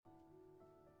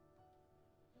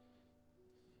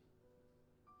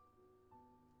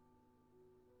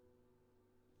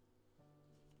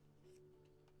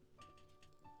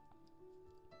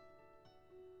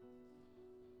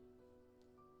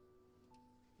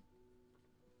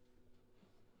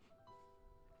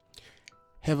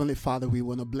Heavenly Father, we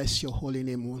want to bless your holy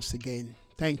name once again.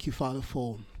 Thank you, Father,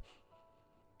 for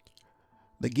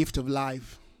the gift of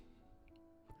life.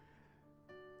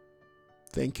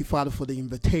 Thank you, Father, for the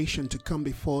invitation to come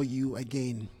before you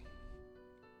again.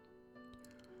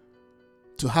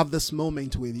 To have this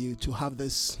moment with you, to have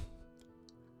this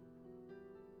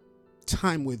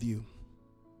time with you.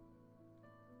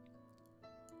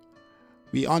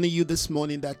 We honor you this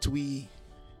morning that we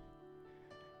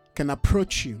can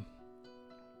approach you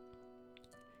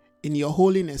in your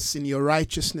holiness, in your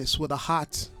righteousness, with a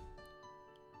heart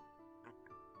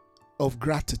of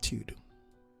gratitude.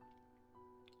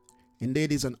 Indeed,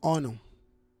 it is an honor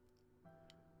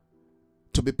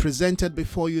to be presented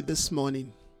before you this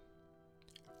morning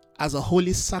as a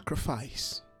holy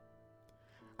sacrifice,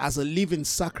 as a living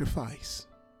sacrifice.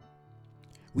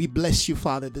 We bless you,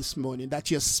 Father, this morning that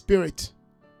your Spirit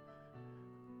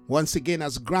once again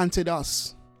has granted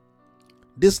us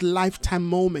this lifetime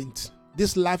moment,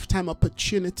 this lifetime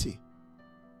opportunity,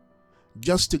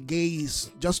 just to gaze,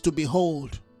 just to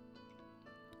behold,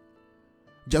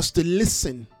 just to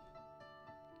listen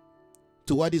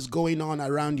to what is going on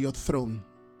around your throne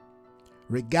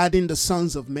regarding the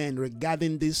sons of men,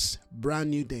 regarding this brand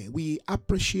new day. We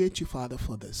appreciate you, Father,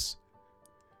 for this.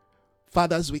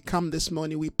 Father, as we come this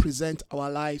morning, we present our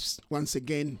lives once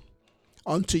again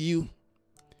unto you.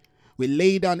 We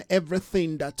lay down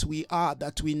everything that we are,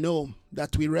 that we know,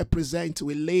 that we represent.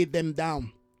 We lay them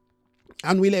down.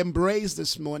 And we'll embrace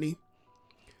this morning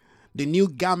the new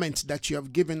garment that you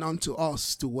have given unto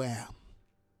us to wear.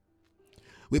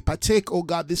 We partake, O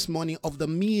God, this morning of the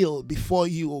meal before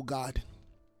you, O God.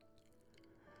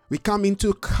 We come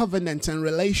into covenant and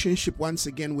relationship once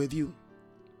again with you.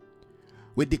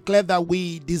 We declare that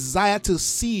we desire to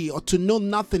see or to know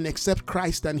nothing except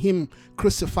Christ and him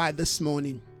crucified this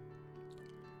morning.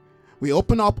 We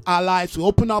open up our lives. We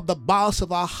open up the bowels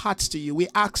of our hearts to you. We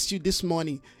ask you this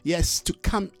morning, yes, to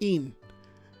come in.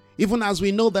 Even as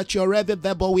we know that you're already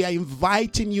there, but we are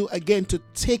inviting you again to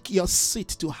take your seat,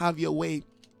 to have your way.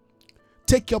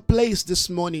 Take your place this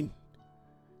morning.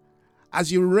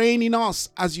 As you reign in us,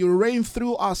 as you reign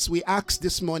through us, we ask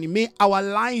this morning, may our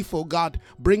life, oh God,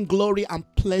 bring glory and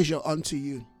pleasure unto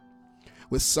you.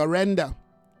 We surrender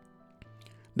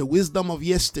the wisdom of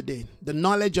yesterday, the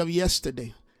knowledge of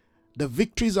yesterday, the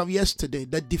victories of yesterday,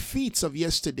 the defeats of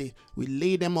yesterday. We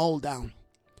lay them all down.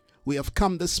 We have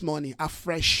come this morning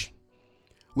afresh.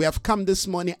 We have come this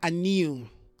morning anew.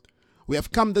 We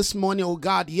have come this morning, oh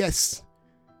God, yes,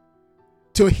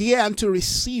 to hear and to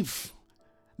receive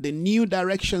the new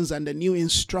directions and the new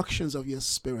instructions of your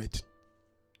Spirit.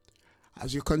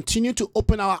 As you continue to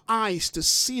open our eyes to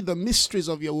see the mysteries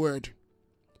of your word,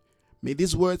 may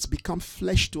these words become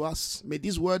flesh to us. May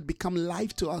these words become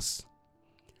life to us.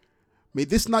 May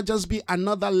this not just be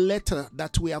another letter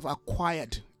that we have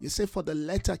acquired. You say, for the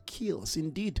letter kills.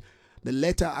 Indeed, the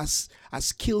letter has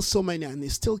killed so many and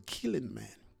is still killing men.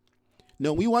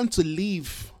 No, we want to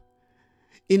live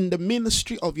in the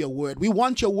ministry of your word. We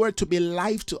want your word to be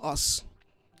life to us.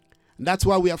 And that's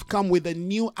why we have come with a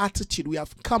new attitude. We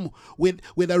have come with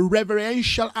a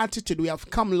reverential attitude. We have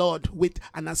come, Lord, with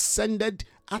an ascended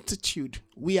attitude.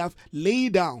 We have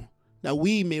laid down that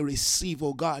we may receive,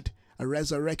 oh God, a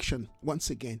resurrection once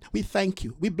again. We thank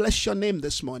you. We bless your name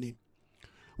this morning.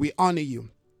 We honor you.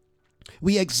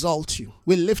 We exalt you.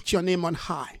 We lift your name on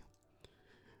high.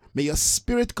 May your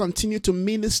Spirit continue to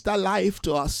minister life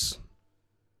to us.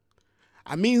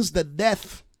 Amidst the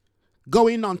death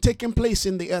going on, taking place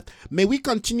in the earth, may we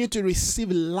continue to receive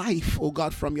life, oh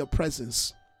God, from your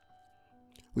presence.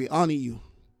 We honor you.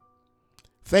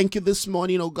 Thank you this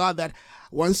morning, oh God, that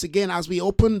once again, as we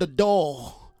open the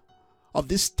door of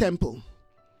this temple,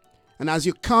 and as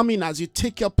you come in, as you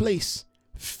take your place,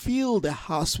 fill the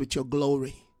house with your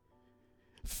glory.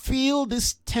 Fill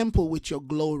this temple with your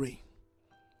glory.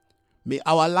 May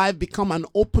our life become an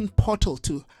open portal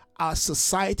to our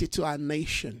society, to our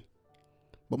nation,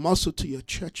 but also to your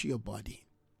church, your body.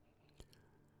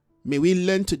 May we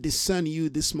learn to discern you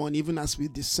this morning, even as we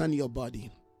discern your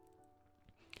body.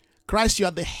 Christ, you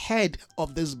are the head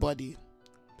of this body.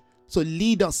 So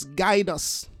lead us, guide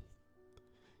us.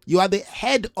 You are the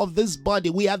head of this body.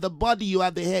 We are the body, you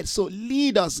are the head. So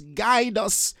lead us, guide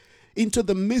us into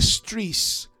the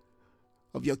mysteries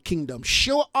of your kingdom.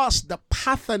 Show us the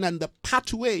pattern and the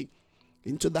pathway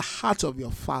into the heart of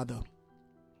your Father.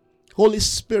 Holy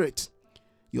Spirit,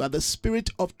 you are the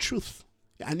Spirit of truth,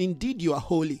 and indeed you are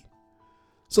holy.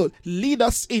 So lead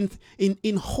us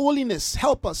in holiness.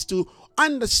 Help us to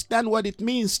understand what it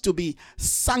means to be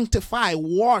sanctified,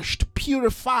 washed,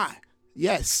 purified.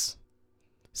 Yes.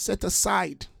 Set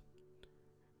aside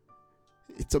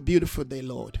It's a beautiful day,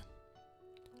 Lord.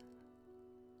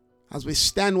 As we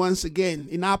stand once again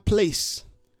in our place,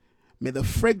 may the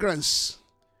fragrance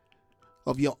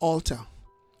of your altar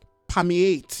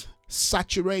permeate,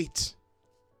 saturate,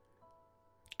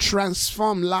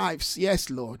 transform lives.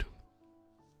 Yes, Lord.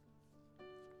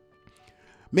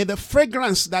 May the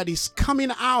fragrance that is coming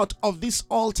out of this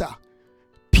altar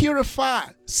purify,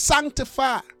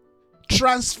 sanctify,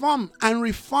 transform, and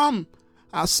reform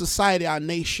our society, our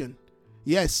nation.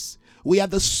 Yes, we are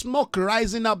the smoke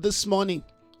rising up this morning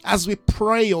as we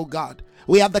pray, oh God.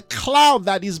 We are the cloud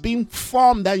that is being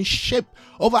formed and shaped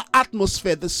over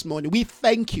atmosphere this morning. We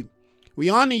thank you.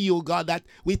 We honor you, oh God, that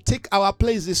we take our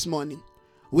place this morning.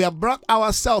 We have brought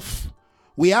ourselves.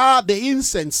 We are the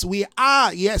incense. We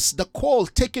are, yes, the coal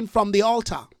taken from the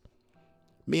altar.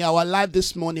 May our life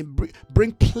this morning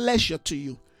bring pleasure to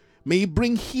you. May it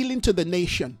bring healing to the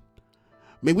nation.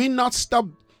 May we not stop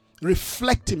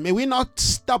reflecting. May we not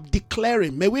stop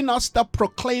declaring. May we not stop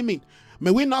proclaiming. May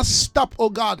we not stop,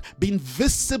 oh God, being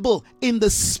visible in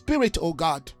the spirit, oh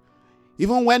God.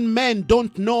 Even when men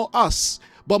don't know us,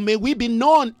 but may we be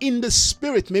known in the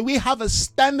spirit. May we have a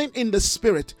standing in the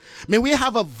spirit. May we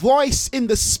have a voice in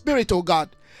the spirit, oh God,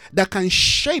 that can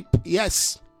shape,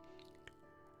 yes,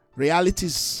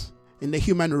 realities in the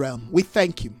human realm. We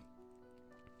thank you.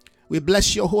 We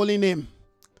bless your holy name.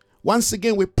 Once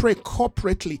again, we pray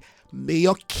corporately, may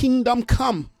your kingdom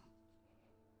come.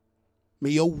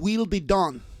 May your will be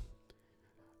done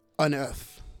on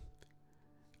earth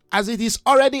as it is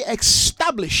already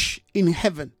established in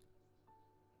heaven.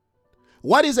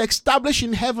 What is established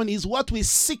in heaven is what we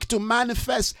seek to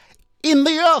manifest in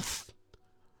the earth.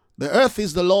 The earth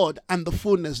is the Lord and the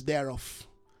fullness thereof.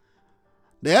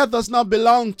 The earth does not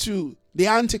belong to the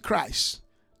Antichrist.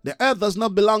 The earth does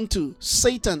not belong to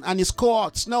Satan and his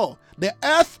cohorts. No, the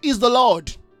earth is the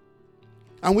Lord.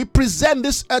 And we present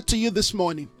this earth to you this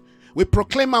morning. We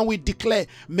proclaim and we declare,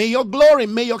 may your glory,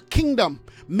 may your kingdom,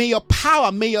 may your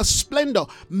power, may your splendor,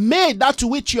 may that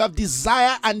which you have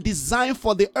desired and designed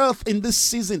for the earth in this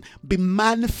season be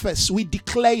manifest. We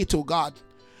declare it, oh God.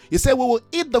 You say we will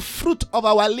eat the fruit of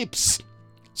our lips.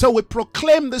 So we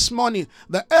proclaim this morning,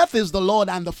 the earth is the Lord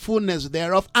and the fullness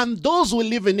thereof, and those who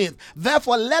live in it.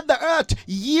 Therefore, let the earth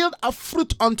yield a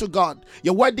fruit unto God.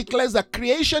 Your word declares that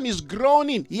creation is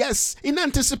groaning, yes, in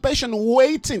anticipation,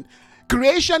 waiting.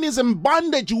 Creation is in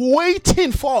bondage,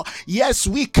 waiting for, yes,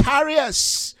 we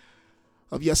carriers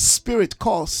of your spirit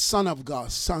called Son of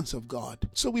God, sons of God.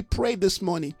 So we pray this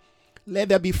morning, let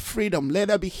there be freedom, let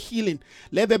there be healing,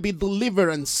 let there be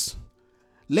deliverance,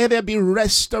 let there be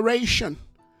restoration.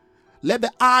 Let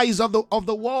the eyes of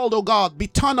the world, oh God, be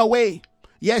turned away,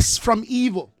 yes, from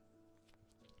evil.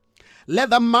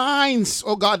 Let the minds,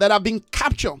 oh God, that have been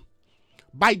captured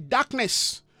by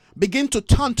darkness begin to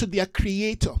turn to their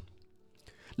Creator.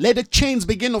 Let the chains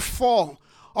begin to fall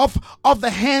off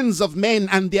the hands of men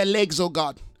and their legs, oh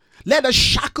God. Let the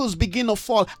shackles begin to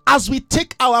fall as we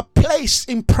take our place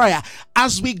in prayer,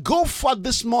 as we go forth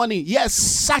this morning, yes,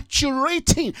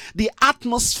 saturating the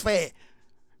atmosphere,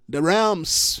 the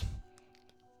realms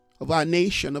of our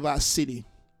nation, of our city.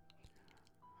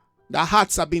 The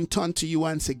hearts have been turned to you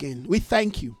once again. We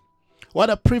thank you. What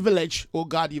a privilege, oh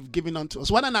God, you've given unto us.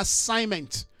 What an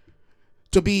assignment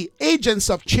to be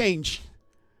agents of change.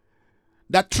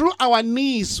 That through our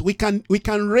knees we can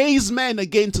raise men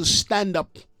again to stand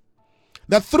up.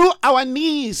 That through our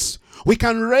knees we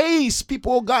can raise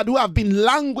people, oh God, who have been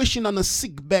languishing on a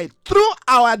sick bed. Through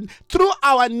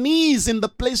our knees in the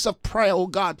place of prayer, oh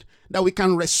God, that we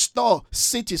can restore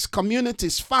cities,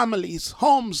 communities, families,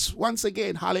 homes once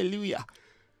again. Hallelujah.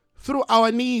 Through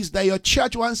our knees, that your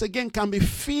church once again can be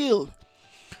filled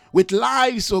with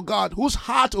lives, oh God, whose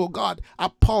heart, oh God,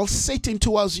 are pulsating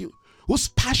towards you, whose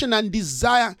passion and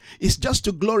desire is just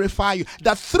to glorify you.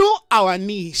 That through our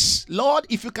knees, Lord,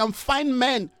 if you can find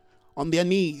men on their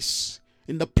knees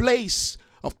in the place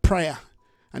of prayer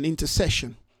and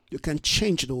intercession, you can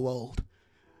change the world.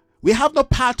 We have no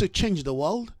power to change the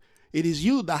world. It is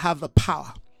you that have the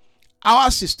power.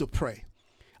 Ours is to pray.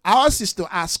 Ours is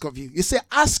to ask of you. You say,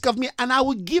 ask of me and I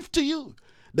will give to you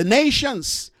the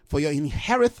nations for your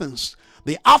inheritance,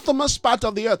 the uttermost part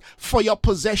of the earth for your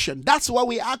possession. That's what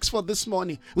we ask for this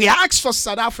morning. We ask for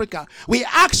South Africa. We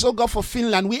ask, oh God, for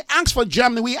Finland. We ask for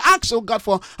Germany. We ask, oh God,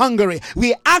 for Hungary.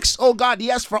 We ask, oh God,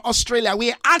 yes, for Australia.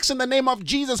 We ask in the name of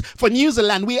Jesus for New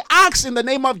Zealand. We ask in the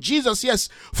name of Jesus, yes,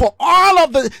 for all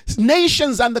of the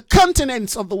nations and the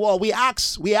continents of the world. We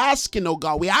asking, oh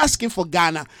God, we're asking for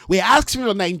Ghana. We're asking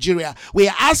for Nigeria.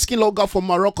 We're asking, oh God, for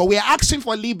Morocco. We're asking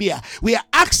for Libya. We are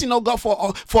asking, oh God,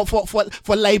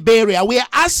 for Liberia. we are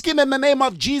asking in the name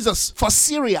of Jesus for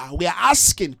Syria. We are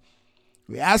asking,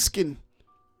 oh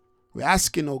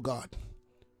God.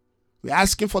 We're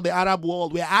asking for the Arab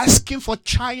world. We're asking for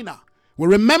China. We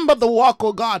remember the work,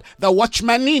 oh God, that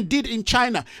Watchman Nee did in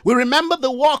China. We remember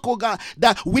the work, oh God,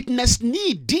 that Witness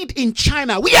Nee did in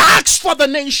China. We ask for the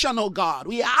nation, oh God.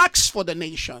 We ask for the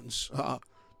nations.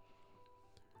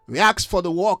 We ask for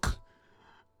the work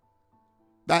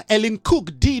that Ellen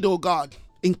Cook did, oh God,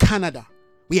 in Canada.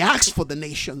 We ask for the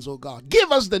nations, oh God. Give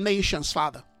us the nations,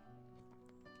 Father.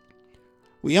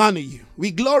 We honor you.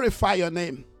 We glorify your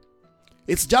name.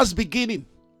 It's just beginning.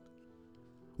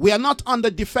 We are not on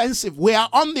the defensive. We are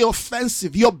on the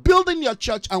offensive. You're building your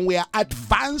church and we are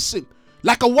advancing.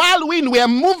 Like a wild wind, we are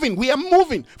moving. We are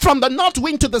moving from the north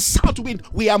wind to the south wind.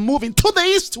 We are moving to the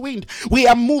east wind. We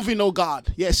are moving, oh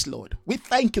God. Yes, Lord. We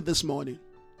thank you this morning.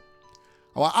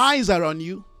 Our eyes are on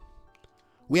you.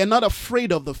 We are not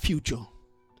afraid of the future.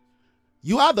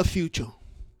 You are the future.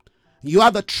 You are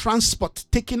the transport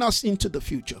taking us into the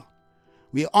future.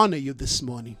 We honor you this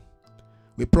morning.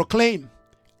 We proclaim,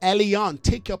 Elion,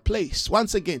 take your place.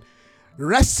 Once again,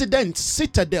 resident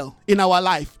citadel in our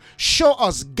life. Show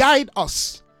us, guide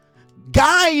us,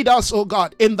 oh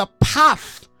God, in the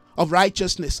path of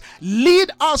righteousness.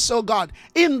 Lead us, oh God,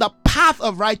 in the path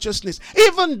of righteousness.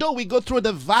 Even though we go through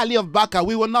the valley of Baca,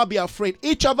 we will not be afraid.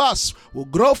 Each of us will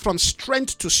grow from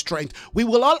strength to strength. We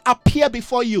will all appear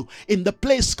before you in the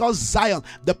place called Zion,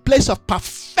 the place of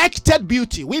perfected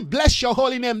beauty. We bless your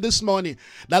holy name this morning.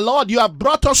 The Lord, you have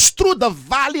brought us through the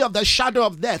valley of the shadow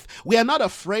of death. We are not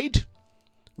afraid.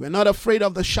 We are not afraid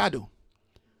of the shadow.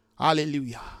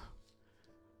 Hallelujah.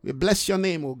 We bless your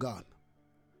name, oh God.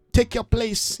 Take your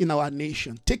place in our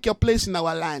nation. Take your place in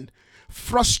our land.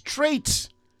 Frustrate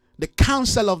the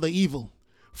counsel of the evil.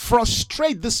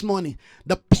 Frustrate this morning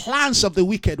the plans of the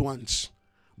wicked ones.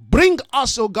 Bring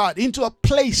us, oh God, into a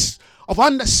place of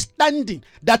understanding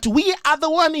that we are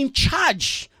the one in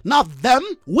charge, not them.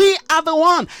 We are the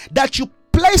one that you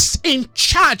place in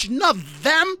charge, not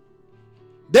them.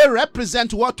 They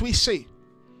represent what we say.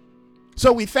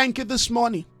 So we thank you this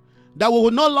morning that we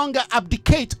will no longer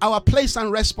abdicate our place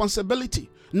and responsibility.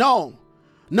 No,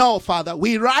 Father,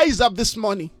 we rise up this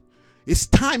morning. It's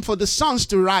time for the sons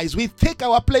to rise. We take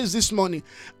our place this morning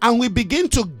and we begin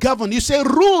to govern. You say,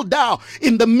 rule thou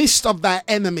in the midst of thy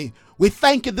enemy. We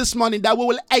thank you this morning that we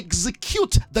will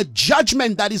execute the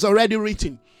judgment that is already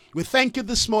written. We thank you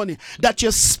this morning that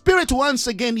your spirit once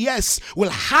again, yes, will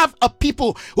have a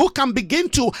people who can begin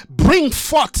to bring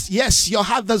forth, yes, your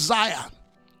heart desire.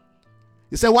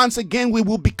 You say once again, we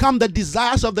will become the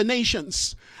desires of the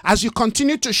nations. As you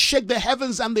continue to shake the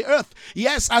heavens and the earth.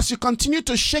 Yes, as you continue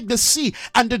to shake the sea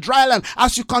and the dry land.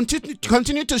 As you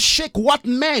continue to shake what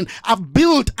men have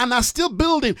built and are still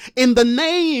building in the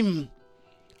name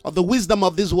of the wisdom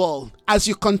of this world. As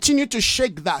you continue to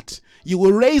shake that, you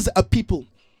will raise a people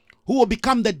who will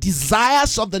become the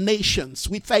desires of the nations.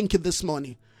 We thank you this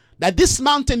morning that this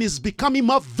mountain is becoming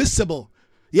more visible.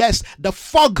 Yes, the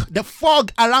fog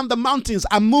around the mountains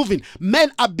are moving.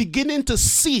 Men are beginning to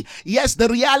see, yes, the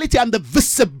reality and the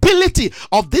visibility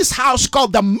of this house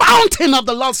called the mountain of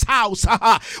the Lord's house.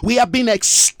 We have been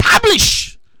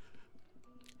established.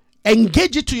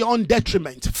 Engage it to your own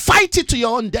detriment. Fight it to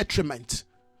your own detriment.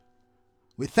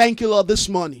 We thank you, Lord, this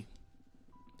morning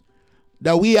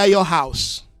that we are your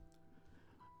house.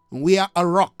 We are a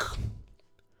rock.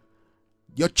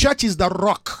 Your church is the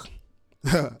rock.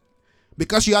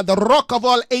 Because you are the rock of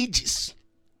all ages.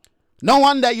 No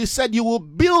wonder you said you will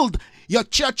build your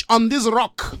church on this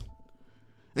rock.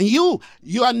 And you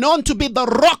are known to be the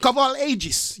rock of all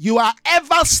ages. You are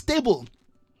ever stable.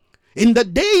 In the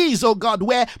days, oh God,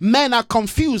 where men are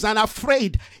confused and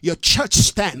afraid, your church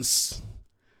stands.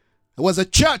 There was a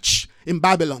church in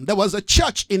Babylon. There was a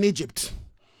church in Egypt.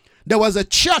 There was a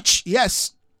church,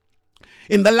 yes,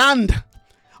 in the land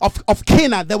of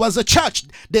Canaan. There was a church.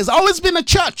 There's always been a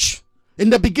church. In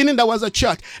the beginning, there was a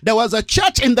church. There was a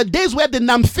church in the days where the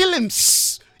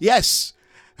Nephilims, yes,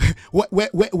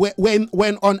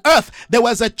 when on earth, there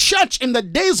was a church in the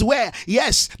days where,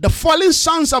 yes, the fallen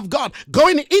sons of God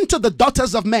going into the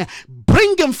daughters of men,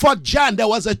 bringing forth John. There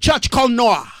was a church called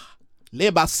Noah,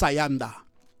 Leba Sayanda.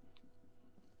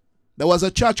 There was a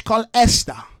church called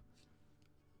Esther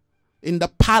in the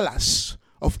palace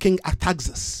of King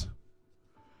Artaxerxes.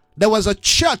 There was a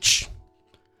church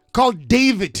called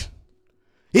David.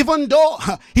 Even though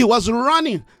he was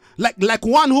running like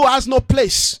one who has no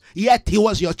place, yet he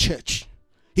was your church.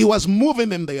 He was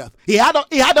moving in the earth. He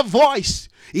had a voice.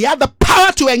 He had the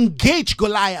power to engage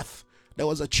Goliath. There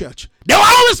was a church. There will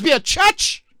always be a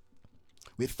church.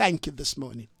 We thank you this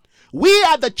morning. We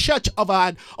are the church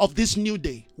of this new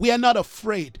day. We are not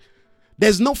afraid.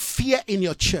 There's no fear in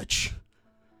your church.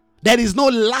 There is no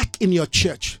lack in your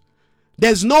church.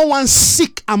 There's no one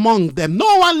sick among them.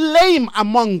 No one lame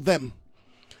among them.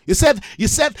 You said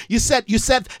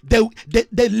the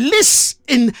least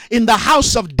in the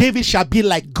house of David shall be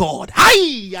like God.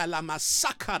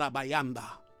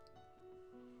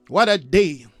 What a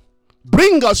day.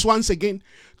 Bring us once again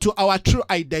to our true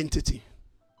identity.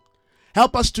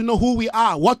 Help us to know who we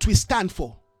are, what we stand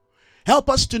for. Help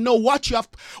us to know what you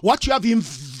have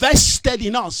invested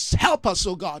in us. Help us,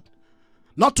 oh God,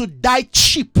 not to die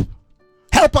cheap.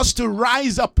 Help us to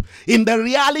rise up in the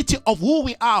reality of who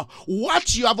we are,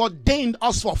 what you have ordained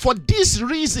us for. For this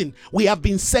reason, we have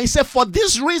been saying, for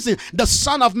this reason, the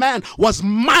Son of Man was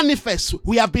manifest.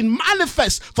 We have been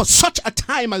manifest for such a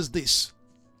time as this.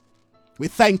 We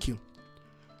thank you.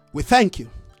 We thank you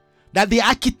that the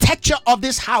architecture of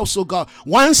this house, oh God,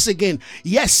 once again,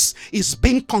 yes, is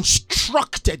being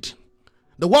constructed.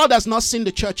 The world has not seen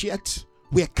the church yet.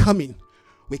 We're coming.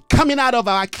 We're coming out of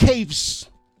our caves.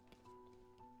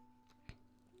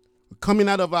 We're coming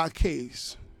out of our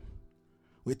caves.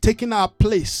 We're taking our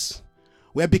place.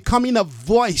 We're becoming a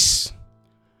voice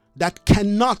that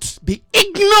cannot be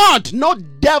ignored. No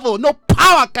devil, no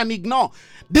power can ignore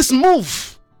this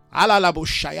move. Alalabo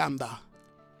Shayanda.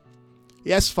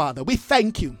 Yes, Father, we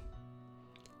thank you.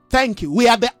 Thank you. We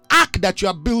are the ark that you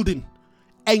are building,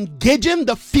 engaging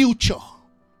the future.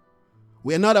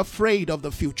 We are not afraid of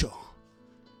the future.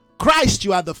 Christ,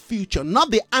 you are the future, not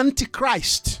the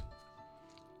Antichrist.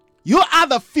 You are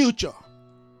the future,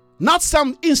 not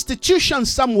some institution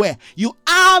somewhere. You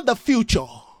are the future.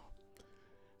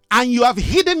 And you have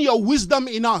hidden your wisdom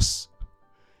in us,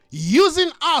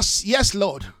 using us, yes,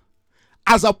 Lord,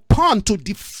 as a pawn to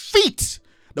defeat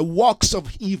the works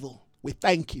of evil. We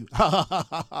thank you.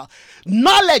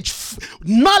 Knowledge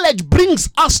brings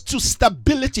us to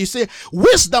stability. Say,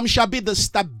 wisdom shall be the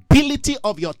stability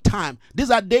of your time.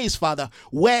 These are days, Father,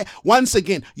 where once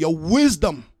again your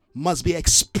wisdom must be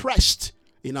expressed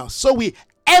in us. So we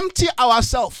empty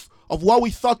ourselves of what we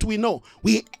thought we know.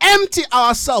 We empty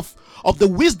ourselves of the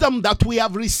wisdom that we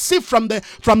have received from the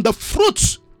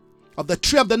fruits of the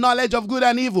tree of the knowledge of good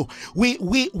and evil. We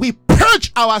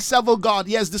purge ourselves, oh God,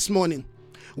 yes, this morning.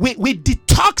 We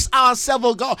detox ourselves,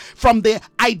 oh God, from the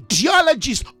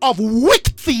ideologies of weak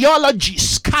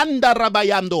theologies. Kanda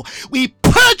Rabayando. We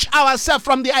purge ourselves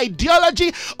from the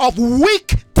ideology of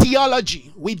weak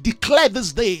theology. We declare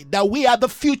this day that we are the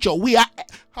future. We are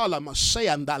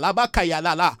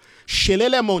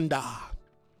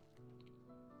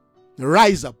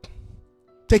rise up.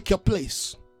 Take your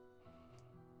place.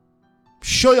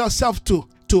 Show yourself to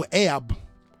Ahab.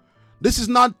 This is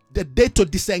not the day to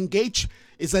disengage.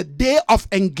 It's a day of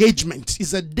engagement.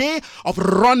 It's a day of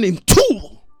running to.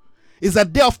 It's a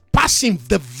day of passing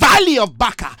the valley of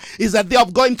Baca. It's a day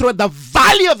of going through the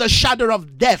valley of the shadow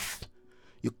of death.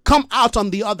 You come out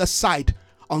on the other side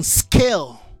on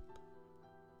scale.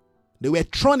 They were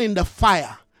thrown in the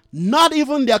fire. Not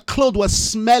even their clothes were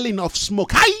smelling of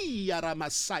smoke.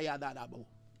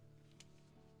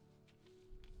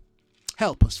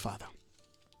 Help us, Father.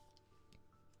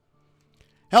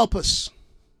 Help us.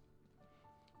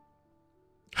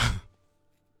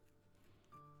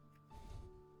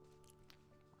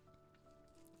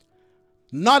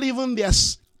 Not even their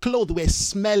clothes were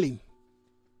smelling.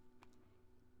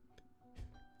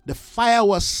 The fire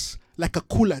was like a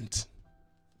coolant.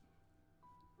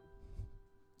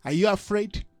 Are you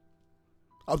afraid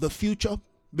of the future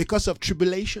because of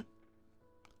tribulation?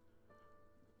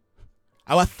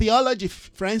 Our theology,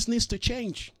 friends, needs to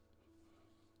change.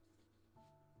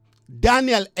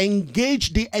 Daniel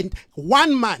engaged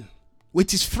one man with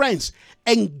his friends,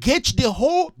 engaged the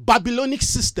whole Babylonic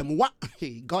system.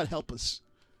 Hey, God help us.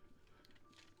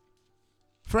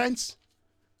 Friends,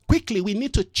 quickly, we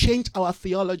need to change our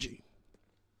theology.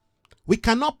 We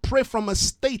cannot pray from a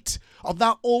state of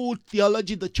that old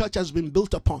theology the church has been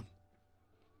built upon.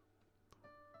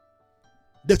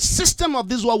 The system of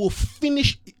this world will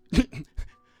finish.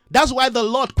 That's why the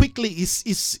Lord quickly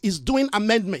is doing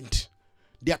amendment.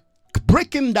 They're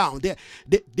breaking down.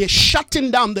 They're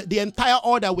shutting down the entire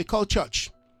order we call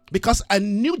church, because a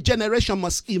new generation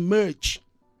must emerge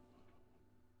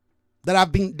that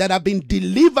have been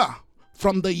delivered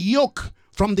from the yoke,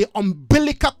 from the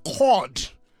umbilical cord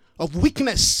of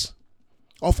weakness,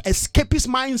 of escapist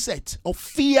mindset, of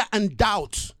fear and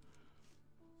doubt,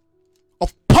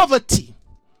 of poverty.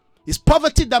 It's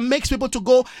poverty that makes people to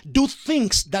go do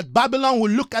things that Babylon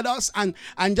will look at us and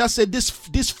just say, this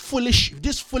foolish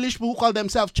people who call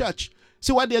themselves church.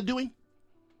 See what they're doing?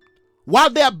 While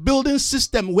they are building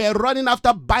system, we're running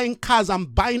after buying cars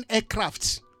and buying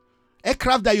aircrafts.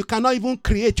 Aircraft that you cannot even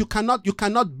create. You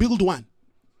cannot build one.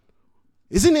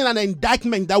 Isn't it an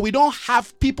indictment that we don't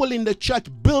have people in the church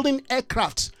building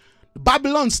aircrafts?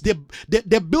 Babylons, they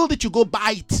build it, you go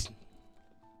buy it.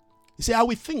 You see how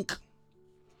we think.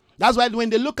 That's why when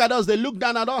they look at us, they look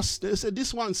down at us. They say,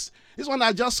 these ones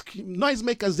are just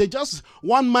noisemakers. They just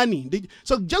want money.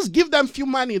 So just give them few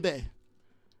money there.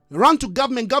 Run to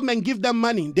government give them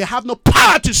money. They have no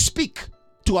power to speak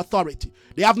to authority.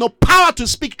 They have no power to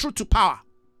speak truth to power.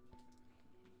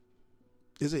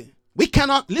 You see? We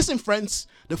cannot, listen friends,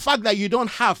 the fact that you don't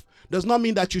have does not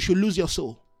mean that you should lose your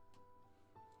soul.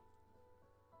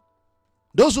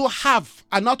 Those who have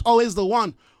are not always the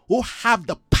one who have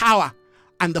the power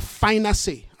and the final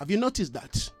say. Have you noticed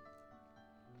that?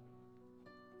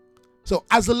 So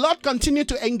as the Lord continue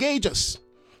to engage us,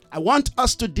 I want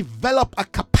us to develop a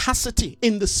capacity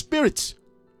in the spirit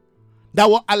that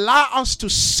will allow us to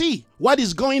see what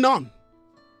is going on.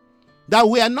 That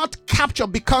we are not captured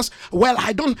because, well,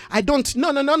 I don't.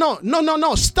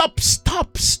 No. Stop.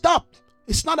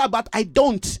 It's not about I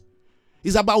don't.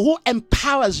 It's about who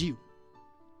empowers you.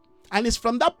 And it's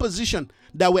from that position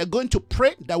that we're going to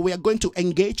pray, that we are going to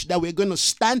engage, that we're going to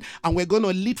stand, and we're going to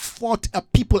lead forth a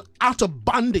people out of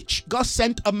bondage. God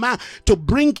sent a man to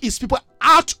bring his people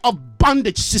out of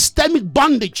bondage, systemic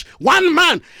bondage. One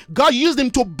man, God used him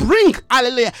to bring,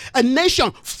 hallelujah, a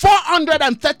nation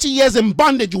 430 years in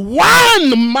bondage.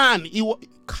 One man.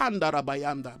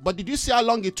 But did you see how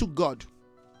long it took God?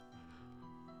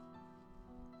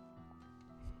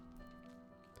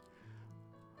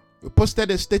 We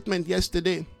posted a statement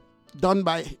yesterday done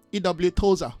by E.W.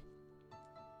 Tozer.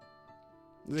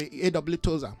 A.W.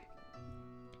 Tozer.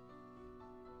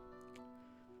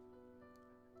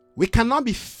 We cannot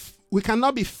be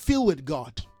filled with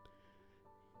God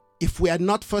if we are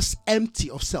not first empty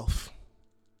of self.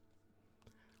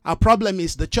 Our problem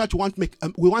is the church we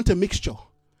want a mixture.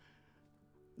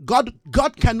 God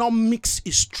cannot mix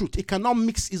his truth. He cannot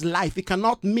mix his life. He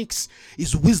cannot mix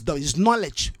his wisdom, his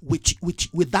knowledge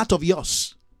with that of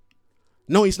yours.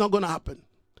 No, it's not going to happen.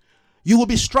 You will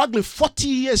be struggling 40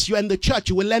 years. You're in the church.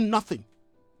 You will learn nothing.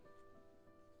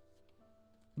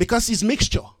 Because it's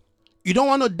mixture. You don't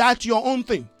want to die to your own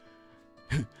thing.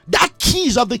 That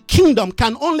keys of the kingdom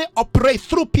can only operate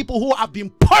through people who have been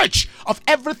purged of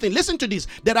everything. Listen to this.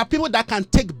 There are people that can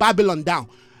take Babylon down.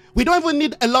 We don't even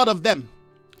need a lot of them.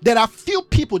 There are few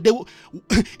people.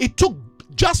 It took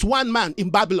just one man in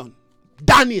Babylon.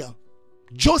 Daniel.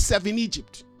 Joseph in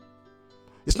Egypt.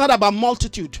 It's not about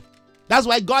multitude. That's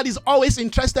why God is always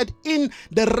interested in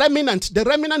the remnant. The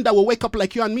remnant that will wake up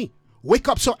like you and me. Wake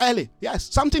up so early.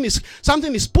 Yes, something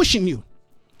is pushing you.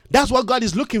 That's what God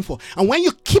is looking for. And when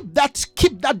you keep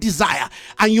that desire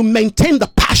and you maintain the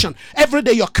passion, every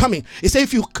day you're coming. He said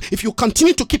if you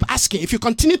continue to keep asking, if you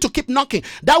continue to keep knocking,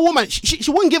 that woman, she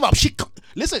won't give up.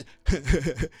 Listen,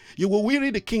 you will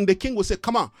weary the king. The king will say,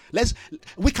 come on,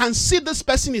 we can see this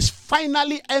person is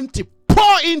finally empty.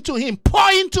 Pour into him,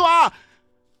 pour into her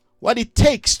what it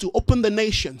takes to open the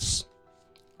nations.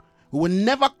 We will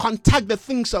never contact the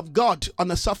things of God on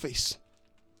the surface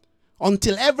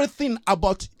until everything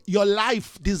about your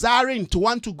life, desiring to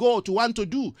want to go, to want to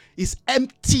do, is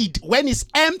emptied. When it's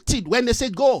emptied, when they say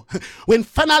go, when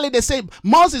finally they say,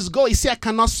 Moses, go, he said, I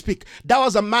cannot speak. That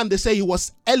was a man, they say he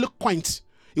was eloquent.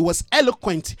 He was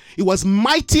eloquent. He was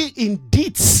mighty in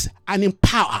deeds and in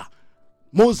power.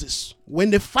 Moses, when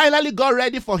they finally got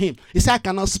ready for him, he said, I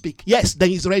cannot speak. Yes, then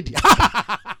he's ready.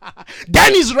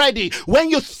 Then he's ready. When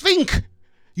you think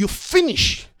you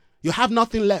finish, you have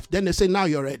nothing left, then they say, now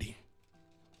you're ready.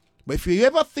 But if you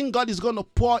ever think God is going to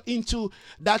pour into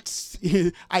that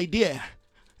idea,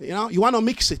 you want to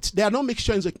mix it. There are no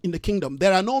mixture in the kingdom.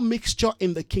 There are no mixture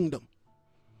in the kingdom.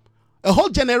 A whole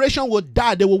generation will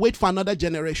die. They will wait for another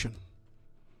generation.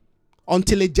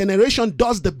 Until a generation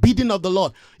does the bidding of the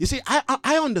Lord. You see,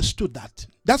 I understood that.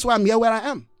 That's why I'm here where I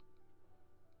am.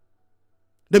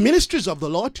 The ministries of the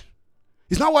Lord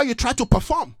is not what you try to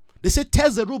perform. They say, tell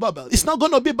Zerubbabel. It's not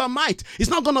going to be by might. It's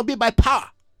not going to be by power.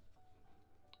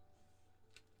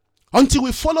 Until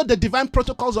we follow the divine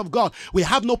protocols of God, we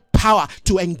have no power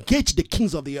to engage the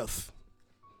kings of the earth.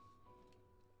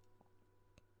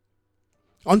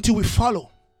 Until we follow.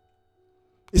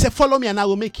 He said, follow me and I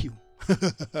will make you.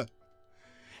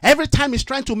 Every time he's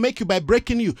trying to make you by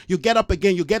breaking you, you get up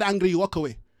again, you get angry, you walk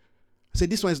away. I say,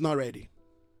 this one is not ready.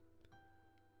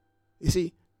 You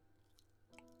see,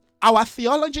 our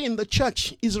theology in the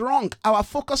church is wrong. Our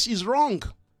focus is wrong.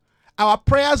 Our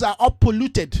prayers are all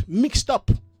polluted, mixed up.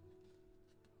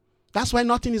 That's why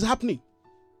nothing is happening.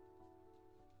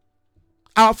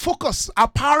 Our focus, our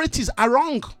priorities are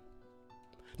wrong.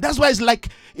 That's why it's like,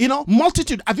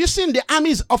 multitude. Have you seen the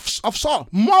armies of Saul?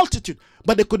 Multitude,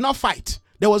 but they could not fight.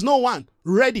 There was no one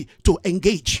ready to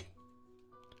engage.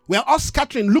 We are all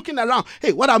scattering, looking around.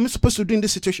 Hey, what am I supposed to do in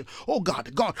this situation? Oh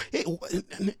God. Hey,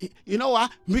 you know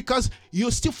what? Because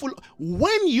you're still full.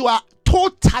 When you are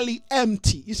totally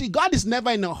empty, you see, God is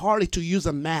never in a hurry to use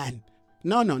a man.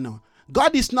 No.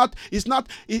 God is not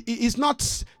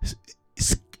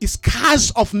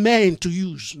scarce of men to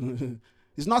use.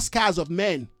 It's not scarce of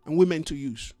men and women to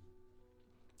use.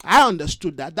 I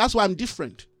understood that. That's why I'm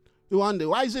different. You wonder,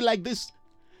 why is it like this?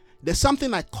 There's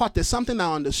something I caught. There's something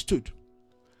I understood.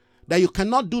 That you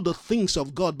cannot do the things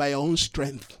of God by your own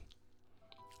strength.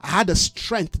 I had a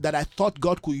strength that I thought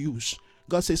God could use.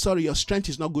 God says, sorry, your strength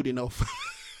is not good enough.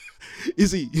 You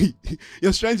see,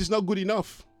 your strength is not good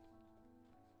enough.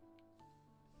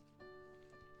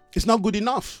 It's not good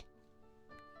enough.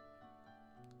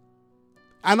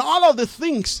 And all of the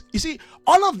things, you see,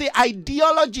 all of the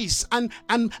ideologies and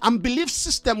belief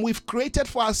system we've created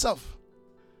for ourselves.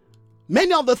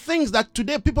 Many of the things that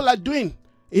today people are doing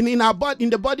in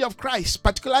the body of Christ,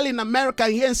 particularly in America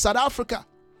and here in South Africa,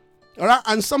 all right,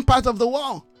 and some parts of the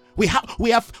world, we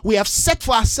have set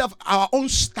for ourselves our own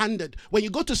standard. When you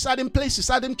go to certain places,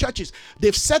 certain churches,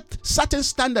 they've set certain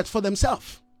standards for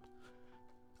themselves,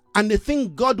 and they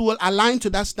think God will align to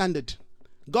that standard.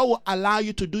 God will allow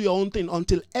you to do your own thing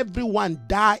until everyone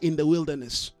die in the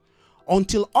wilderness.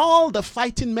 Until all the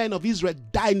fighting men of Israel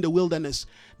die in the wilderness,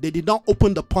 they did not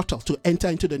open the portal to enter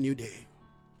into the new day.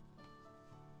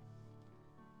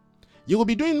 You will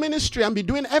be doing ministry and be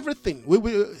doing everything.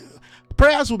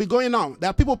 Prayers will be going on. There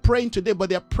are people praying today, but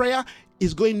their prayer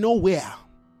is going nowhere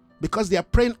because they are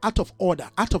praying out of order,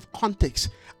 out of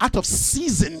context, out of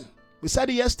season. We said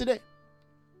it yesterday.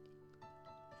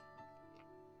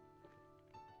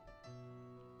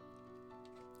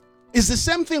 It's the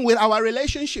same thing with our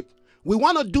relationship. We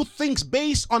want to do things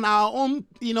based on our own,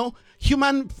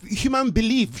 human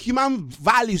belief, human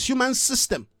values, human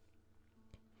system.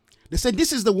 They said,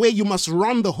 this is the way you must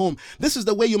run the home. This is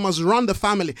the way you must run the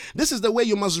family. This is the way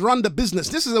you must run the business.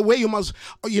 This is the way you must,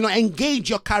 engage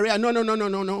your career.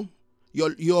 No.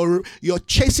 You're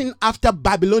chasing after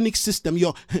Babylonic system.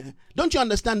 Don't you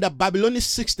understand that Babylonic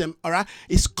system, all right,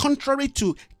 is contrary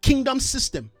to kingdom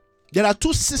system? There are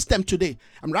two systems today.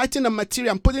 I'm writing a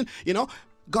material. I'm putting,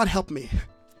 God help me.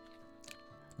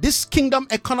 This kingdom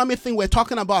economy thing we're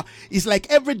talking about is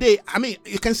like every day. I mean,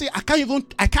 you can say, I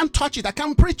can't touch it. I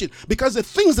can't preach it because the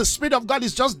things the Spirit of God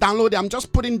is just downloading. I'm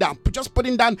just putting them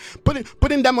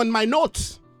on my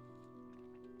notes.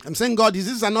 I'm saying, God, is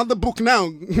this another book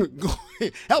now?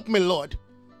 Help me, Lord.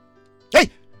 Hey,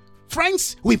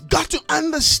 friends, we've got to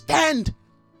understand.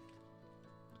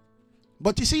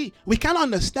 But you see, we can't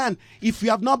understand if you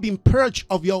have not been purged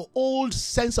of your old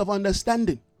sense of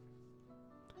understanding.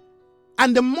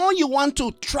 And the more you want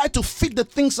to try to fit the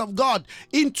things of God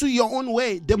into your own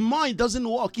way, the more it doesn't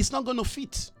work. It's not going to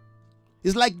fit.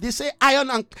 It's like they say iron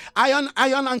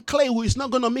and clay is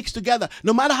not going to mix together.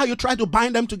 No matter how you try to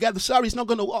bind them together, sorry, it's not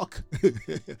going to work.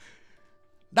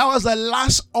 That was the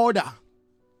last order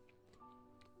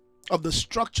of the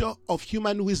structure of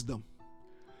human wisdom.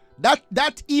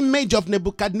 That image of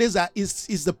Nebuchadnezzar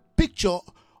is the picture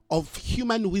of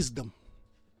human wisdom.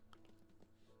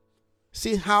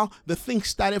 See how the thing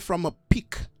started from a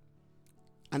peak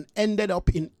and ended up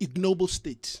in ignoble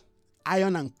state.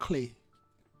 Iron and clay.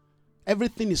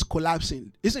 Everything is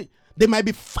collapsing. Isn't it? They might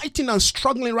be fighting and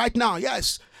struggling right now.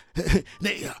 Yes.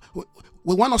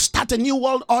 We want to start a new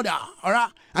world order, all right?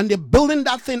 And they're building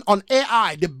that thing on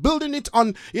AI. They're building it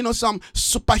on, some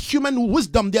superhuman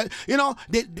wisdom. They're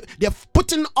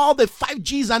putting all the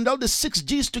 5Gs and all the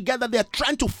 6Gs together. They're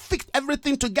trying to fix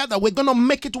everything together. We're going to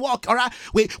make it work, all right?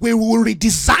 We will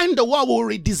redesign the world. We'll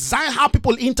redesign how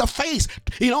people interface.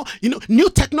 New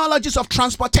technologies of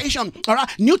transportation, all right?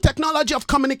 New technology of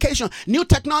communication. New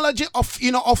technology of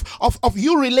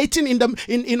you relating in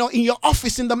your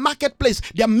office, in the marketplace.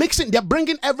 They're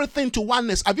bringing everything to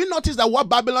oneness. Have you noticed that what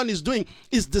Babylon is doing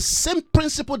is the same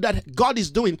principle that God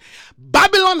is doing?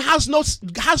 Babylon has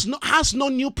no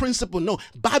new principle. No,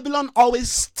 Babylon always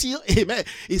steals. Amen.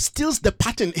 It steals the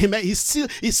pattern. Amen. It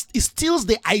steals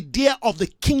the idea of the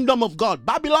kingdom of God.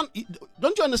 Babylon,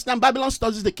 don't you understand? Babylon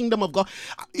studies the kingdom of God.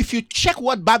 If you check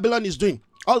what Babylon is doing,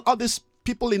 all these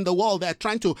people in the world that are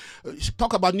trying to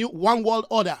talk about new one world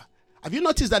order. Have you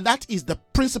noticed that is the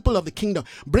principle of the kingdom,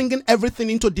 bringing everything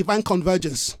into divine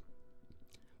convergence?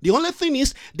 The only thing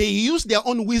is they use their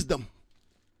own wisdom.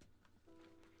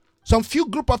 Some few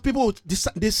group of people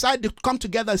decide to come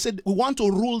together and say, we want to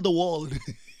rule the world.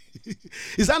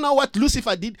 Is that not what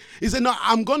Lucifer did? He said, no,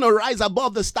 I'm going to rise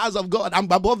above the stars of God.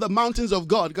 I'm above the mountains of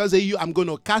God. God said, I'm going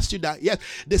to cast you down. Yes,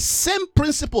 the same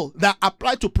principle that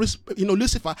applied to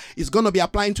Lucifer is going to be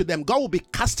applying to them. God will be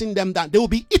casting them down. They will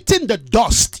be eating the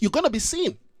dust. You're going to be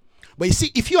seen. But you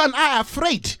see, if you and I are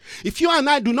afraid, if you and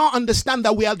I do not understand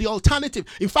that we are the alternative,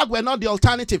 in fact, we're not the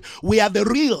alternative, we are the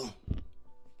real.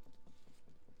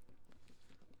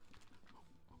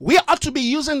 We ought to be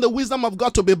using the wisdom of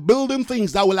God to be building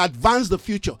things that will advance the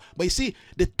future. But you see,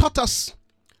 they taught us,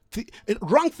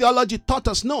 wrong theology taught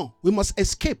us, no, we must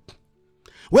escape.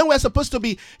 When we're supposed to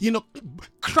be,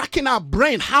 cracking our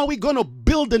brain, how are we going to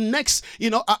build the next,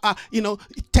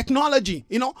 technology?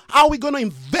 How are we going to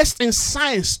invest in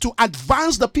science to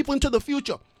advance the people into the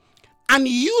future? And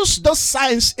use the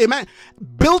science, amen,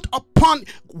 built upon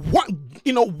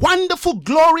wonderful,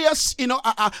 glorious,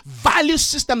 value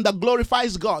system that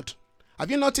glorifies God.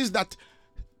 Have you noticed that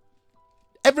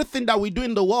everything that we do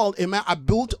in the world, amen, are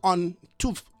built on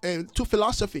two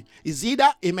philosophy? Is either,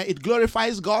 amen, it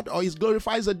glorifies God or it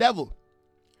glorifies the devil.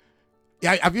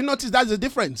 Yeah, have you noticed that's the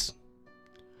difference?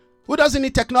 Who doesn't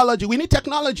need technology? We need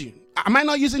technology. Am I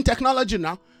not using technology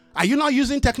now? Are you not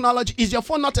using technology? Is your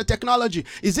phone not a technology?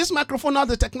 Is this microphone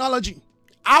not a technology?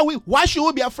 Why should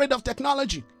we be afraid of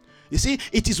technology? You see,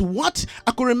 it is what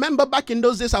I could remember back in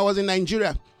those days. I was in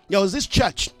Nigeria. There was this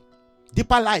church,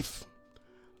 Deeper Life.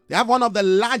 They have one of the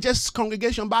largest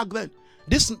congregation back then.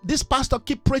 This pastor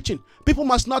keep preaching. People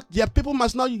must not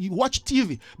watch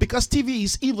TV because TV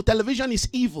is evil. Television is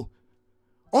evil.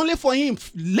 Only for him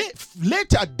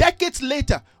later, decades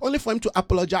later, only for him to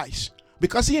apologize.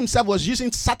 Because he himself was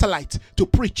using satellite to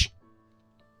preach.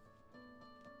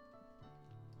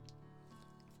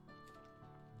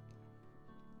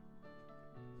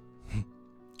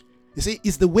 You see,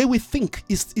 it's the way we think,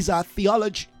 is our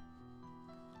theology.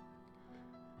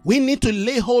 We need to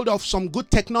lay hold of some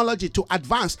good technology to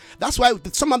advance. That's why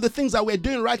some of the things that we're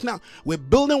doing right now, we're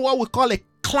building what we call a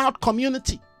cloud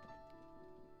community.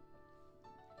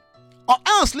 Or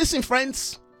else, listen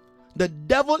friends, the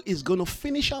devil is going to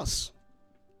finish us.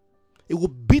 It will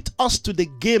beat us to the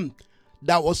game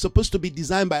that was supposed to be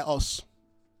designed by us.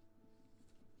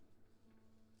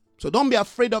 So don't be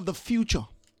afraid of the future.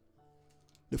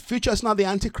 The future is not the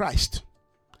Antichrist.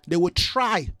 They will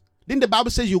try. Then the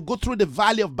Bible says you go through the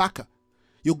valley of Baca.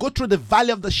 You go through the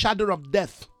valley of the shadow of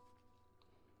death.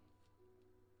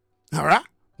 All right?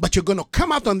 But you're going to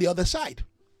come out on the other side.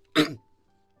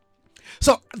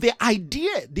 So the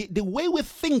idea, the way we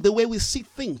think, the way we see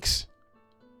things,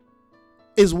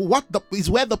 is where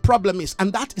the problem is,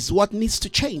 and that is what needs to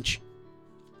change.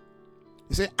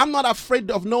 You say, I'm not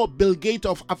afraid of no Bill Gates,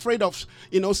 afraid of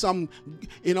some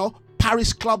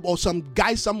Paris Club or some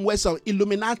guy somewhere, some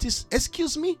Illuminatis.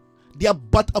 Excuse me, they are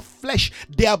but a flesh,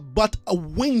 they are but a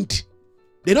wind.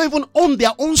 They don't even own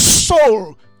their own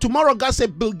soul. Tomorrow God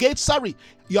said, Bill Gates, sorry,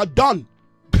 you're done.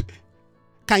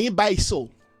 Can you buy a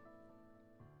soul?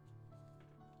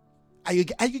 Are you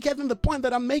getting the point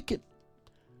that I'm making?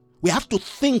 We have to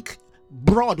think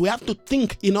broad. We have to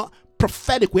think,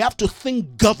 prophetic. We have to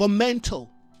think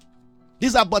governmental.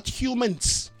 These are but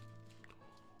humans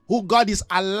who God is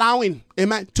allowing,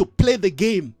 amen, to play the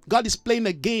game. God is playing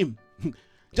a game.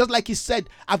 Just like he said,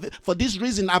 for this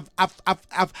reason, I've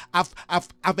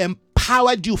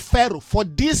empowered you, Pharaoh. For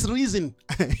this reason.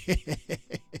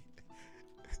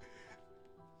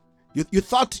 You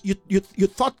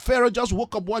thought Pharaoh just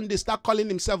woke up one day, start calling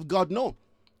himself God? No.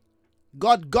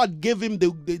 God gave him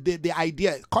the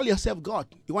idea. Call yourself God.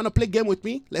 You want to play game with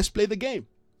me? Let's play the game.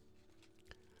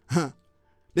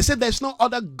 They said there's no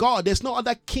other God, there's no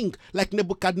other king like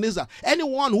Nebuchadnezzar.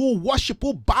 Anyone who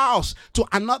bows to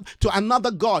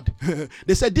another God,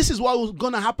 they said this is what was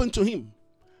going to happen to him.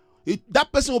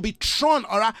 That person will be thrown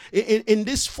in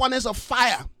this furnace of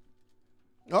fire.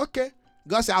 Okay.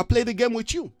 God said, I'll play the game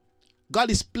with you. God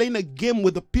is playing a game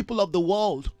with the people of the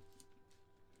world.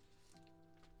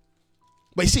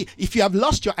 But you see, if you have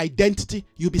lost your identity,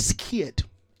 you'll be scared.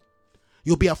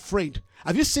 You'll be afraid.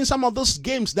 Have you seen some of those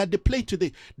games that they play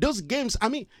today? Those games,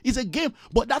 it's a game,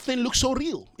 but that thing looks so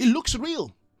real. It looks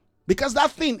real. Because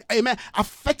that thing, amen,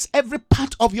 affects every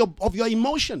part of your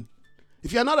emotion.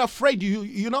 If you're not afraid,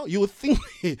 you will think.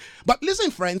 But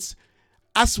listen, friends,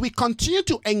 as we continue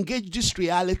to engage this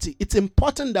reality, it's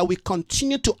important that we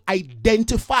continue to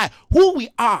identify who we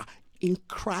are in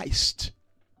Christ.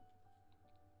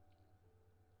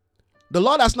 The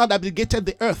Lord has not abdicated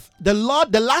the earth. The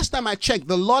last time I checked,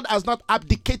 the Lord has not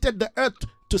abdicated the earth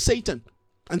to Satan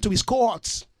and to his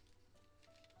cohorts.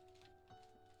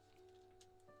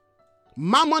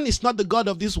 Mammon is not the God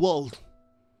of this world.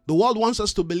 The world wants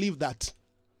us to believe that.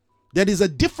 There is a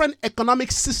different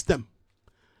economic system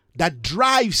that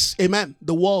drives, amen,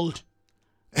 the world.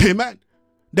 Amen.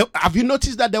 Have you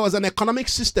noticed that there was an economic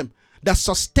system that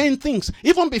sustained things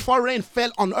even before rain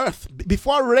fell on earth?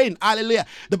 Before rain, hallelujah.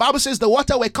 The Bible says the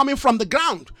water were coming from the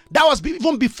ground. That was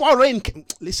even before rain came.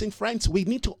 Listen, friends, we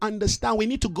need to understand. We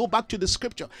need to go back to the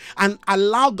scripture and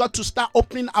allow God to start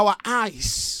opening our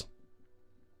eyes.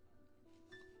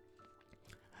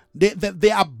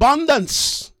 The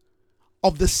abundance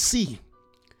of the sea,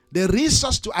 the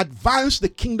resource to advance the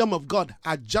kingdom of God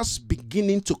are just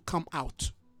beginning to come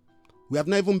out. We have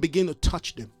not even begun to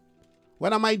touch them.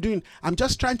 What am I doing? I'm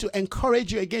just trying to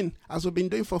encourage you again, as we've been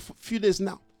doing for a few days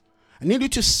now. I need you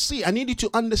to see. I need you to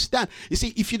understand. You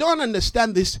see, if you don't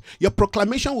understand this, your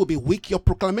proclamation will be weak. Your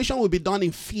proclamation will be done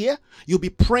in fear. You'll be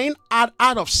praying out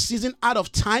of season, out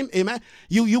of time. Amen.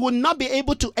 You will not be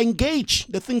able to engage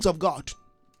the things of God.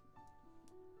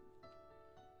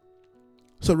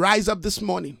 So rise up this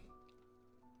morning.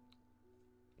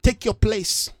 Take your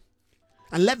place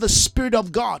and let the Spirit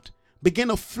of God begin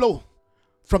to flow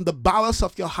from the bowels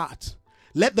of your heart.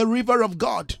 Let the river of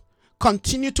God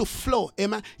continue to flow.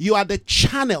 Amen. You are the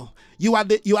channel. You are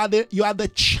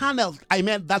the channel,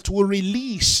 amen, that will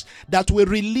release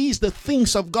the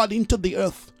things of God into the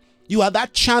earth. You are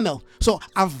that channel. So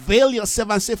avail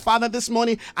yourself and say, Father, this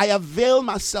morning I avail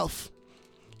myself.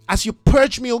 As you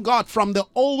purge me, oh God, from the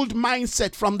old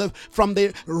mindset, from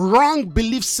the wrong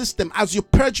belief system, as you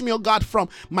purge me, oh God, from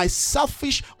my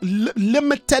selfish,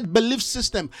 limited belief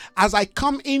system, as I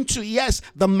come into, yes,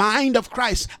 the mind of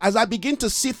Christ, as I begin to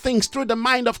see things through the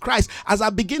mind of Christ, as I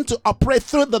begin to operate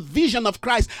through the vision of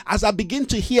Christ, as I begin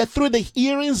to hear through the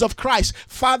hearings of Christ,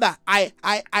 Father, I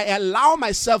allow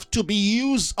myself to be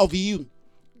used of you.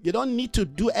 You don't need to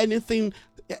do anything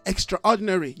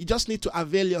extraordinary. You just need to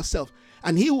avail yourself.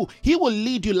 And he will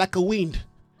lead you like a wind.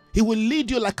 He will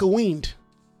lead you like a wind.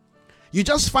 You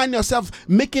just find yourself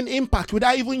making impact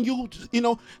without even you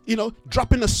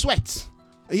dropping a sweat.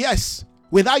 Yes,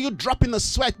 without you dropping a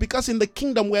sweat, because in the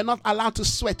kingdom we're not allowed to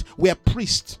sweat. We're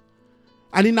priests.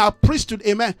 And in our priesthood,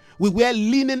 amen, we wear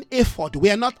linen ephod.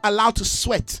 We are not allowed to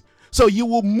sweat. So you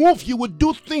will move, you will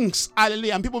do things,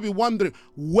 hallelujah. And people will be wondering,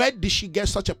 where did she get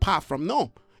such a power from?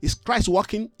 No. Is Christ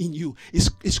walking in you?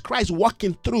 Is Christ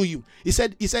walking through you? He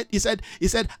said,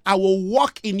 I will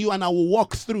walk in you and I will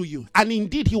walk through you. And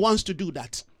indeed, he wants to do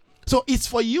that. So it's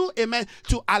for you, amen,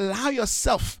 to allow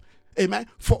yourself, amen,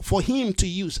 for him to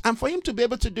use. And for him to be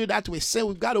able to do that, we say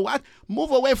we've got to what?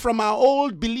 Move away from our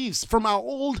old beliefs, from our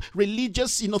old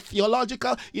religious,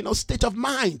 theological, state of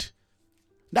mind.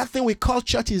 That thing we call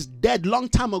church is dead long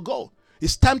time ago.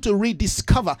 It's time to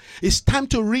rediscover. It's time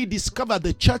to rediscover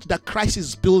the church that Christ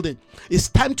is building. It's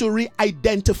time to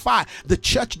re-identify the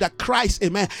church that Christ,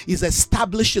 amen, is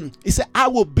establishing. He said, I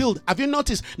will build. Have you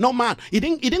noticed? No man, he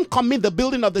didn't commit the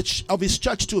building of his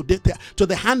church to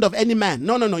the hand of any man.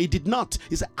 No, he did not.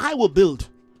 He said, I will build.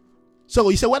 So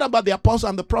he said, what about the apostle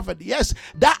and the prophet? Yes,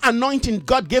 that anointing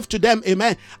God gave to them,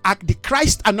 amen. The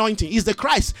Christ anointing is the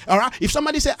Christ. All right. If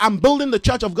somebody say, I'm building the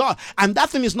church of God, and that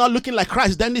thing is not looking like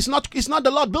Christ, then it's not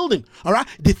the Lord building. All right.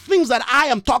 The things that I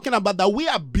am talking about that we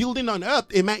are building on earth,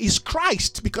 amen, is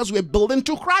Christ, because we're building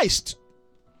to Christ.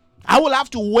 I will have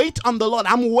to wait on the Lord.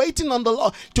 I'm waiting on the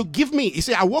Lord to give me. He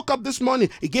said, I woke up this morning.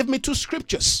 He gave me 2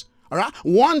 scriptures. All right,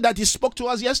 one that he spoke to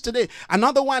us yesterday,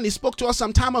 another one he spoke to us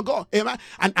some time ago, amen.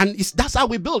 And that's how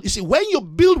we build. You see, when you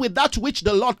build with that which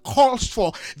the Lord calls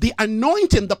for, the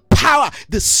anointing, the power,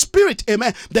 the spirit,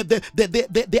 amen,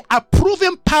 the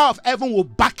approving power of heaven will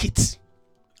back it.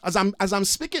 As I'm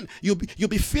speaking, you'll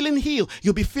be feeling healed.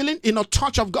 You'll be feeling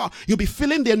touch of God. You'll be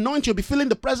feeling the anointing. You'll be feeling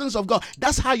the presence of God.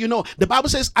 That's how you know. The Bible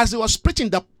says, as he was preaching,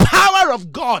 the power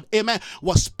of God, amen,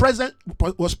 was present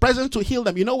to heal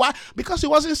them. You know why? Because he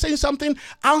wasn't saying something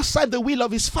outside the will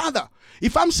of his Father.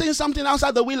 If I'm saying something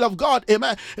outside the will of God,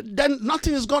 amen, then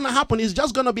nothing is going to happen. It's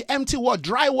just going to be empty words,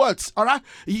 dry words, all right?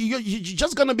 You're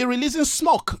just going to be releasing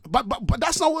smoke. But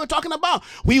that's not what we're talking about.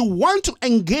 We want to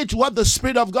engage what the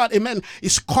Spirit of God, amen,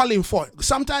 is calling for.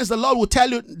 Sometimes the Lord will tell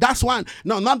you, that's one.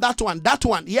 No, not that one. That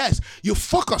one. Yes, you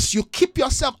focus. You keep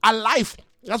yourself alive.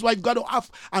 That's why you've got to have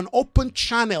an open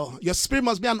channel. Your spirit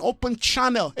must be an open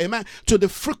channel, amen, to the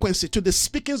frequency, to the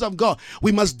speakings of God.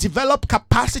 We must develop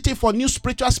capacity for new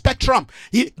spiritual spectrum.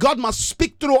 God must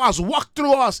speak through us, walk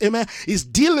through us, amen. His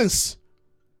dealings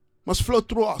must flow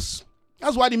through us.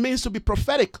 That's what it means to be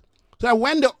prophetic. So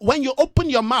that when you open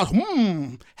your mouth,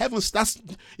 heaven starts,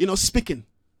 speaking.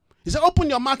 He said, open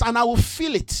your mouth and I will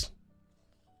feel it.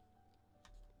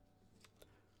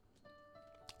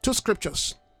 2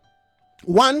 scriptures.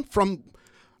 One from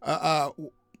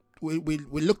we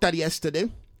looked at yesterday.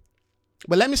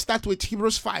 But let me start with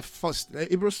Hebrews 5 first,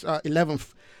 Hebrews 11.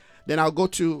 Then I'll go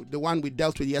to the one we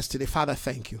dealt with yesterday. Father,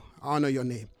 thank you. I honor your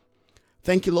name.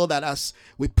 Thank you, Lord, that as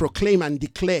we proclaim and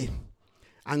declare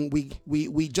and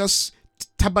we just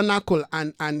tabernacle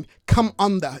and come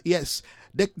under, yes,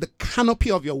 the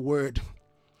canopy of your word,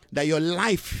 that your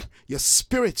life, your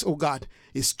spirit, oh God,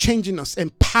 is changing us,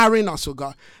 empowering us, oh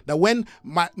God, that when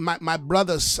my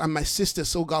brothers and my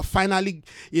sisters, oh God, finally,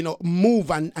 move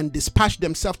and dispatch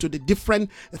themselves to the different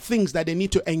things that they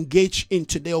need to engage in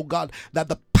today, oh God, that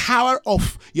the power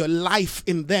of your life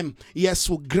in them, yes,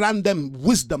 will grant them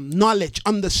wisdom, knowledge,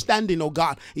 understanding, oh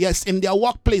God, yes, in their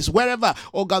workplace, wherever,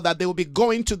 oh God, that they will be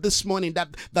going to this morning, that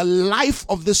the life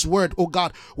of this word, oh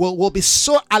God, will be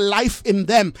so alive in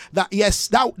them that, yes,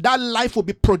 that life will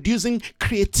be producing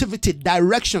creativity,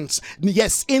 directions,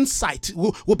 yes, insight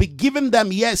will be giving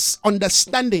them, yes,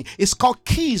 understanding. It's called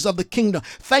keys of the kingdom.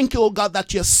 Thank you, oh God,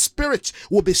 that your spirit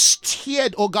will be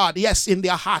stirred, oh God, yes, in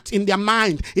their heart, in their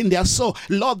mind, in their soul,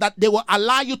 Lord, that they will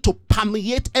allow you to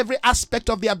permeate every aspect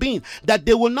of their being, that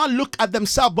they will not look at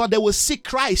themselves, but they will see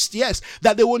Christ, yes,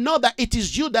 that they will know that it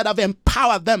is you that have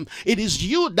empowered them, it is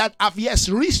you that have, yes,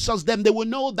 resourced them. They will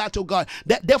know that, oh God,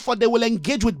 that therefore they will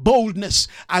engage with boldness,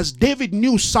 as David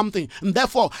knew something, and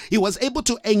therefore he was able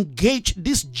to engage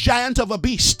this giant of a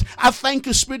beast. I thank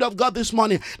you, Spirit of God, this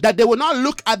morning, that they will not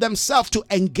look at themselves to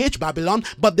engage Babylon,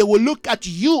 but they will look at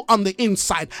you on the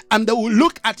inside, and they will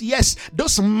look at, yes,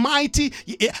 those mighty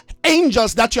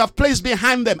angels that you have placed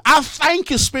behind them. I thank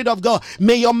you, Spirit of God.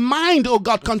 May your mind, oh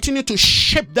God, continue to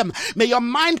shape them. May your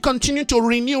mind continue to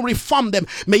renew, reform them.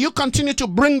 May you continue to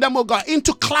bring them, oh God,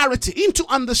 into clarity, into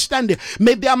understanding.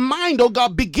 May their mind, oh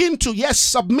God, begin to, yes,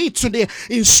 submit to the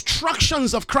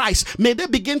instructions of Christ. May they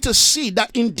begin to see that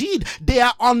indeed they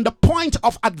are on the point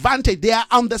of advantage. They are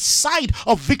on the side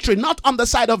of victory, not on the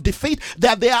side of defeat.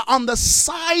 That they are on the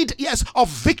side, yes, of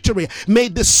victory. May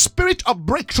the spirit of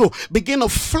breakthrough begin to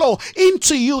flow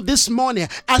into you this morning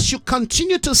as you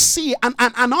continue to see and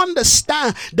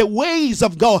understand the ways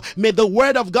of God. May the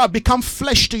word of God become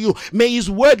flesh to you. May his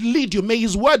word lead you. May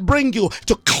his word bring you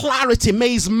to clarity. May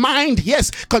his mind,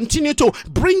 yes, continue to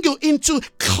bring you into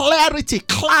clarity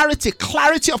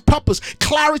of purpose,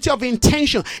 clarity of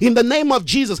intention in the name of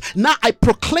Jesus. Now I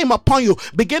proclaim upon you,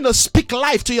 begin to speak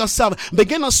life to yourself,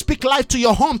 begin to speak life to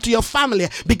your home, to your family,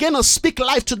 begin to speak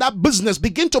life to that business,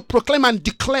 begin to proclaim and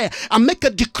declare and make a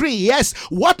decree. Yes,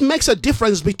 what makes a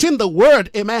difference between the word,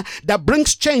 amen, that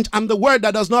brings change and the word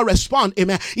that does not respond,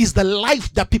 amen, is the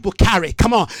life that people carry.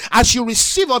 Come on, as you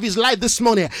receive of his life this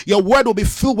morning, your word will be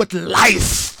filled with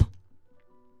life.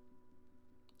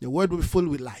 Your word will be full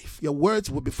with life. Your words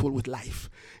will be full with life.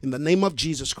 In the name of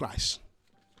Jesus Christ.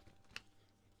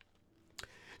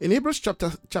 In Hebrews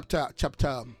chapter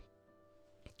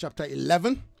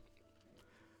 11,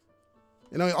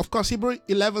 of course, Hebrews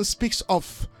 11 speaks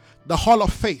of the hall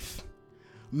of faith.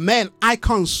 Men,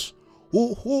 icons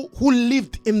who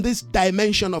lived in this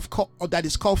dimension that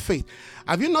is called faith.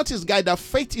 Have you noticed, guys, that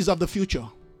faith is of the future?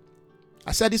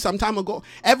 I said this some time ago.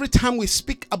 Every time we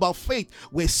speak about faith,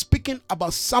 we're speaking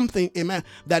about something, amen,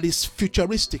 that is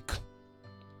futuristic.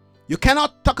 You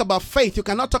cannot talk about faith. You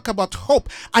cannot talk about hope.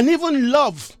 And even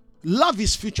love. Love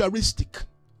is futuristic.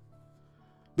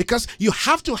 Because you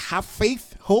have to have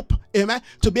faith, hope, amen,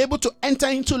 to be able to enter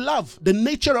into love, the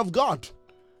nature of God.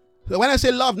 So when I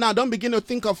say love now, don't begin to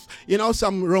think of,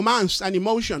 some romance and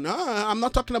emotion. I'm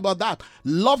not talking about that.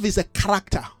 Love is a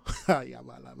character.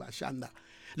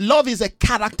 Love is a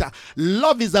character.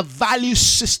 Love is a value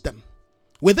system.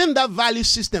 Within that value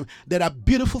system, there are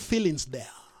beautiful feelings there.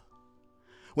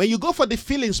 When you go for the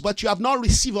feelings, but you have not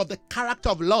received of the character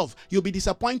of love, you'll be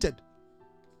disappointed.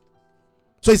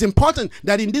 So it's important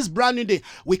that in this brand new day,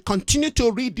 we continue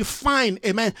to redefine,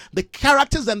 amen, the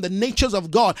characters and the natures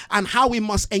of God and how we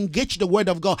must engage the word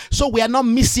of God. So we are not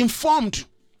misinformed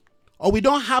or we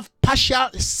don't have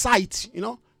partial sight.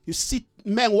 You see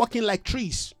men walking like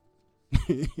trees.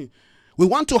 We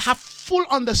want to have full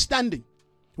understanding.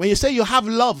 When you say you have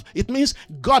love, it means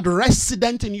God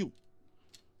resident in you.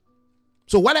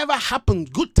 So whatever happens,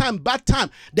 good time, bad time,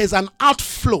 there's an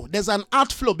outflow. There's an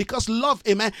outflow because love,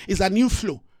 amen, is a new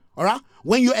flow. All right?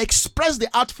 When you express the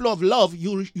outflow of love,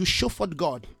 you show forth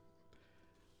God.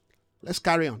 Let's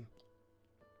carry on.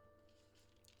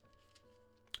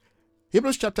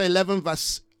 Hebrews chapter 11,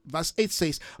 verse 8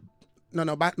 says, not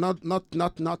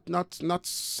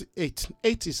 8.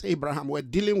 8 is Abraham. We're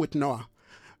dealing with Noah.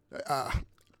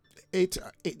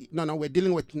 We're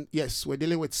dealing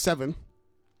with 7.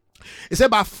 It said,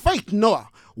 by faith Noah,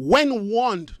 when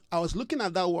warned, I was looking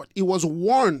at that word, he was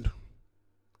warned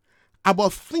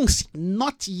about things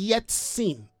not yet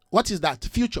seen. What is that?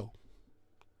 Future.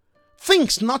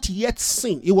 things not yet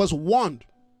seen. He was warned.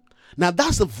 Now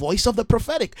that's the voice of the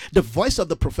prophetic. The voice of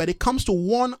the prophetic comes to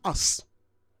warn us.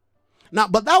 Now,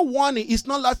 but that warning is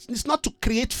not to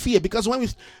create fear, because when we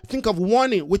think of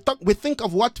warning, we think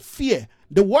of what? Fear.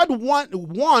 The word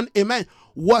warn, amen,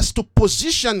 was to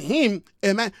position him,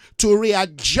 amen, to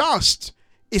readjust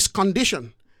his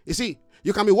condition. You see,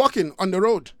 you can be walking on the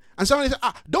road and somebody says,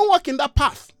 don't walk in that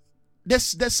path.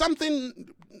 There's something,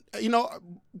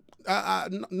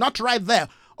 not right there,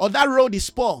 or that road is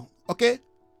poor. Okay,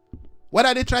 what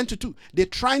are they trying to do? They're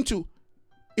trying to,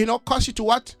 cause you to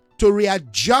what? To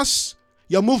readjust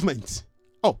your movement.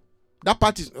 Oh, that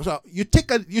part is, so you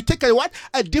take a what?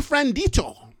 A different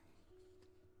detour.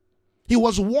 He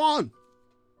was warned.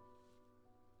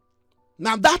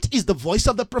 Now that is the voice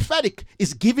of the prophetic.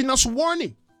 It's giving us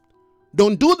warning.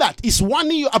 Don't do that. It's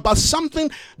warning you about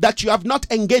something that you have not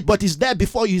engaged, but is there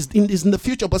before you, is in the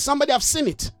future, but somebody have seen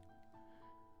it.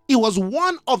 It was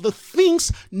one of the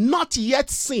things not yet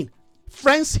seen.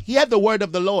 Friends, hear the word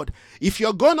of the Lord. If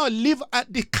you're going to live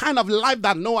the kind of life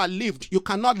that Noah lived, you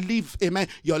cannot live, amen,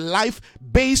 your life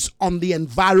based on the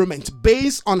environment,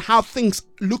 based on how things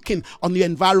looking on the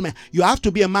environment. You have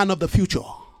to be a man of the future.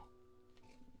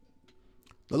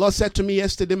 The Lord said to me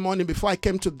yesterday morning before I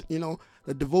came to,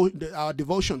 our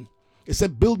devotion, He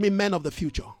said, build me men of the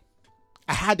future.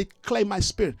 I had it clear in my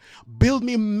spirit. Build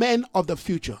me men of the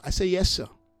future. I say, yes, sir.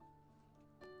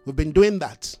 We've been doing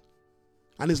that.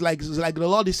 And it's like the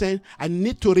Lord is saying, I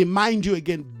need to remind you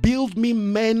again, build me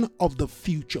men of the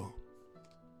future.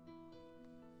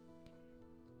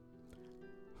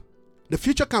 The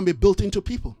future can be built into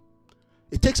people.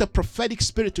 It takes a prophetic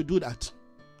spirit to do that.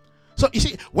 So you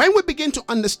see, when we begin to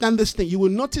understand this thing, you will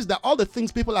notice that all the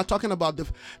things people are talking about,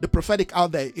 the prophetic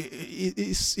out there,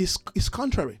 is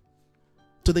contrary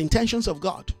to the intentions of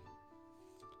God.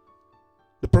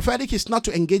 The prophetic is not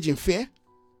to engage in fear.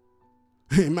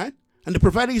 Amen. And the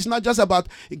prophetic is not just about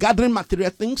gathering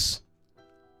material things.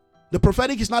 The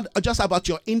prophetic is not just about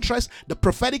your interest. The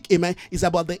prophetic, amen, is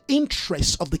about the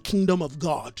interest of the kingdom of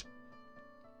God.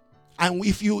 And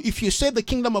if you say the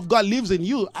kingdom of God lives in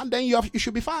you, and then you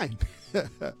should be fine.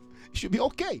 You should be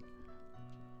okay.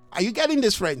 Are you getting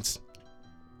this, friends?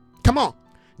 Come on.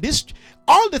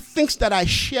 All the things that I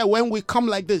share when we come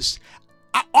like this,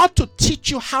 I ought to teach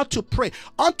you how to pray,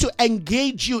 ought to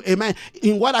engage you, amen,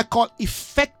 in what I call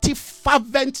effective,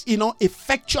 fervent,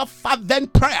 effectual,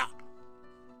 fervent prayer.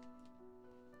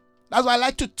 That's why I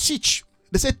like to teach.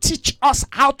 They say, teach us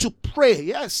how to pray.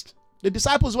 Yes. The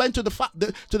disciples went to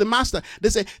the master. They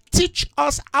say, teach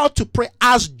us how to pray.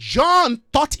 As John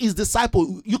taught his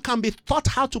disciple, you can be taught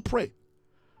how to pray.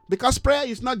 Because prayer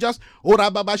is not just,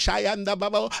 Lord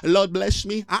bless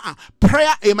me.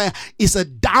 Prayer, amen, is a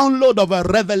download of a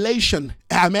revelation,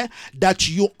 amen, that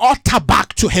you utter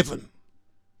back to heaven.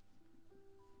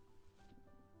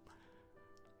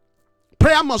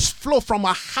 Prayer must flow from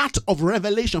a heart of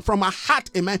revelation, from a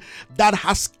heart, amen, that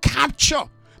has captured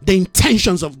the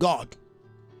intentions of God.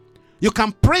 You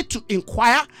can pray to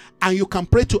inquire and you can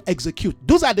pray to execute.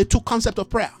 Those are the two concepts of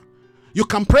prayer. You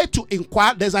can pray to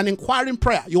inquire. There's an inquiring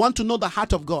prayer. You want to know the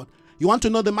heart of God. You want to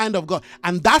know the mind of God.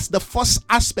 And that's the first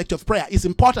aspect of prayer. It's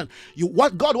important.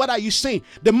 God, what are you saying?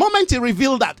 The moment He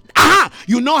revealed that,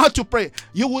 you know how to pray.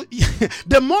 You will.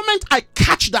 The moment I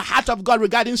catch the heart of God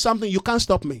regarding something, you can't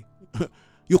stop me.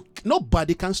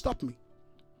 Nobody can stop me.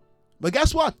 But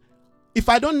guess what? If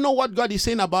I don't know what God is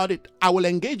saying about it, I will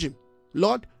engage Him.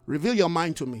 Lord, reveal your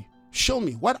mind to me. Show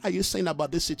me. What are you saying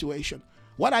about this situation?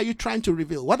 What are you trying to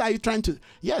reveal? What are you trying to...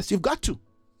 Yes, you've got to.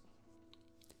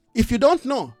 If you don't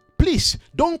know, please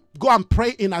don't go and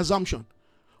pray in assumption.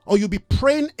 Or you'll be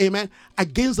praying, amen,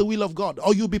 against the will of God.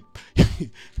 Or you'll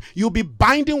be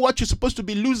binding what you're supposed to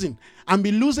be losing. And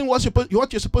be losing what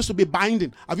you're supposed to be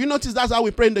binding. Have you noticed that's how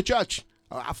we pray in the church?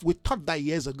 We taught that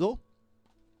years ago.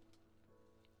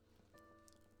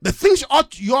 The things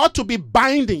you ought to be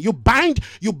binding. You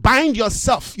bind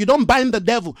yourself. You don't bind the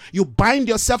devil. You bind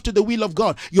yourself to the will of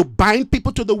God. You bind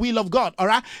people to the will of God. All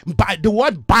right. The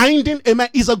word binding, amen,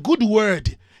 is a good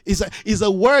word. Is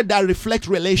a word that reflects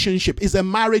relationship. Is a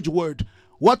marriage word.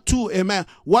 What two, amen?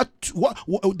 The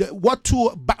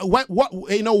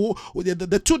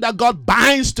two that God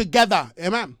binds together,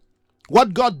 amen.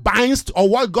 What God binds or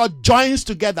what God joins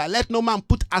together, let no man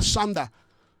put asunder.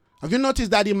 Have you noticed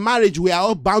that in marriage we are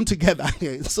all bound together?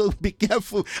 So be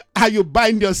careful how you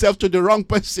bind yourself to the wrong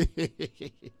person.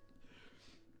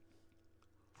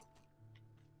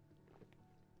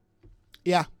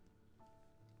 Yeah.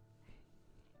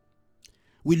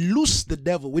 We lose the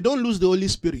devil. We don't lose the Holy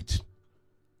Spirit.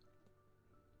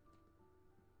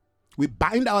 We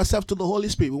bind ourselves to the Holy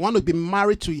Spirit. We want to be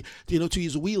married to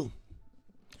His will.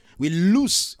 We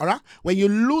lose, all right? When you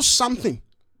lose something,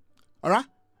 all right,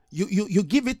 you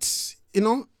give it,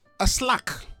 a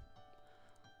slack.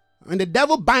 When the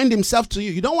devil bind himself to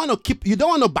you, you don't want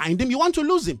to bind him, you want to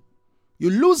lose him. You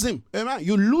lose him, amen.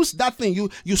 You lose that thing.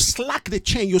 You slack the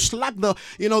chain. You slack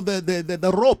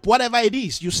the rope, whatever it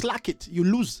is. You slack it. You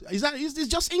lose. It's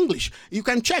just English. You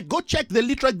can check. Go check the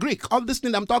literal Greek. All this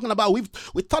thing I'm talking about. We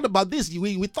thought about this.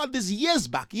 We thought this years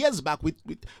back. We've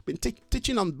been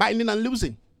teaching on binding and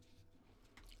losing.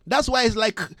 That's why it's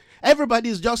like everybody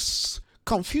is just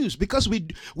confused, because we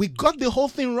got the whole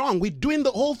thing wrong. We're doing the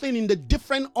whole thing in the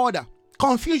different order.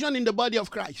 Confusion in the body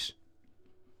of Christ.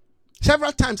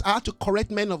 Several times I had to correct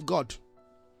men of God.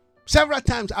 Several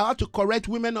times I had to correct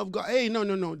women of God. Hey, no,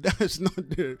 that's not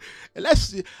there.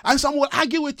 And some will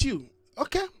argue with you.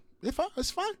 Okay,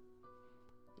 it's fine.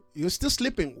 You're still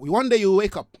sleeping. One day you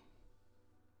wake up.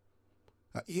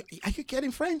 Are you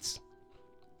getting, friends?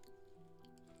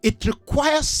 It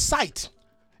requires sight.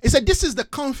 He said, this is the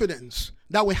confidence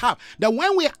that we have, that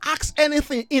when we ask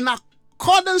anything in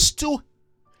accordance to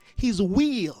His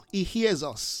will, He hears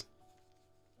us.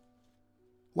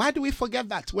 Why do we forget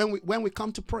that when we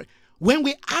come to pray? When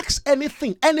we ask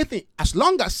anything, as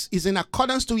long as it's in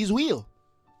accordance to His will.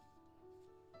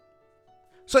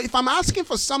 So if I'm asking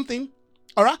for something,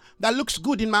 all right, that looks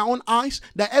good in my own eyes,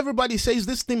 that everybody says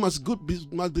this thing must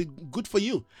be good for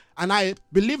you, and I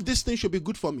believe this thing should be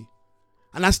good for me,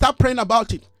 and I start praying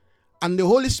about it, and the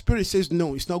Holy Spirit says,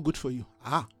 no, it's not good for you.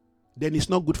 Then it's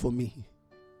not good for me.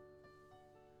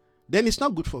 Then it's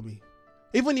not good for me,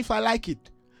 even if I like it.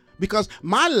 Because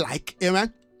my like,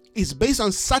 amen, is based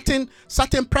on certain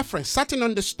preference, certain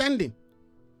understanding.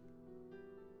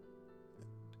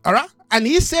 All right? And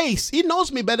He says, He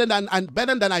knows me better than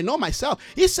I know myself.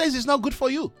 He says it's not good for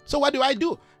you. So what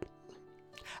do?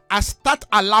 I start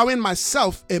allowing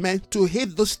myself, amen, to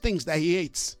hate those things that He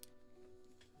hates.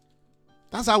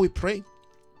 That's how we pray.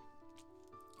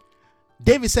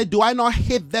 David said, do I not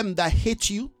hate them that hate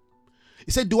you?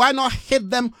 He said, do I not hate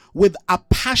them with a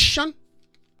passion?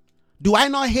 Do I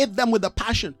not hate them with a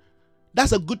passion?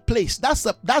 That's a good place. That's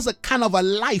a kind of a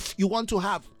life you want to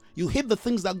have. You hate the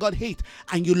things that God hates,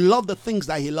 and you love the things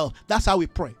that He loves. That's how we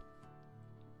pray.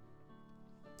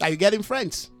 Are you getting,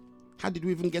 friends? How did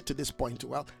we even get to this point?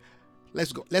 Well,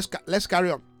 let's go. Let's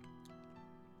carry on.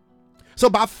 So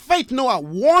by faith Noah,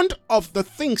 warned of the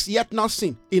things yet not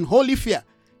seen, in holy fear,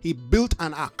 he built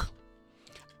an ark.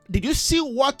 Did you see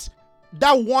what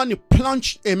that one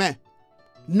plunged, amen,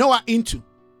 Noah into?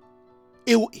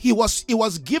 He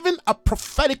was given a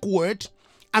prophetic word,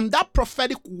 and that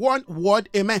prophetic word,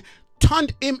 amen,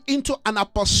 turned him into an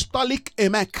apostolic,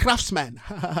 amen, craftsman.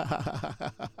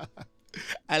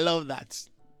 I love that.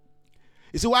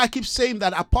 You see why I keep saying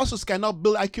that apostles cannot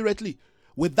build accurately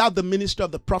without the ministry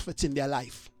of the prophets in their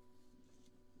life.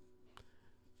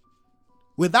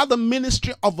 Without the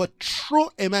ministry of a true,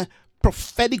 amen,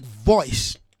 prophetic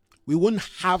voice, we wouldn't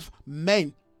have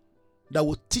men that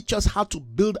will teach us how to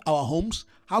build our homes,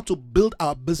 how to build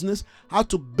our business, how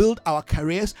to build our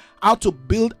careers, how to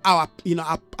build our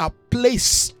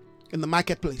place in the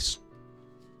marketplace.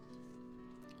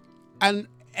 And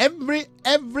every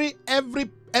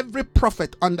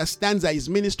prophet understands that his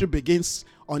ministry begins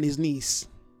on his knees.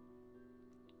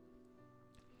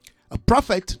 A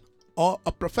prophet or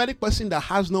a prophetic person that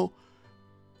has no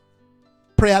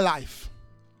prayer life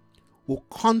will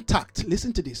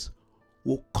listen to this,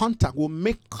 will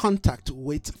make contact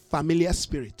with familiar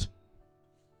spirit.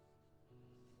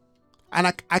 And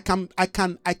I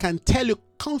can tell you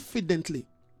confidently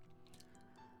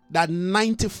that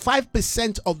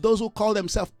 95% of those who call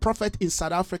themselves prophet in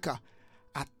South Africa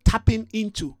are tapping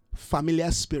into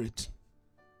familiar spirit.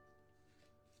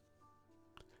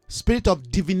 Spirit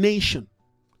of divination.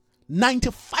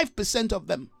 95% of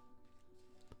them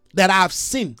that I have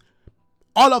seen,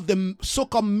 all of the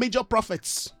so-called major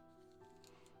prophets,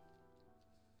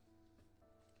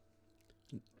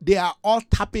 they are all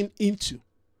tapping into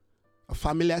a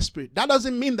familiar spirit. That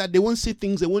doesn't mean that they won't see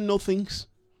things, they won't know things,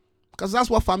 because that's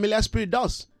what familiar spirit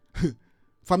does.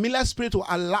 Familiar spirit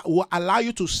will allow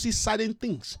you to see certain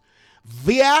things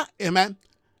via, amen,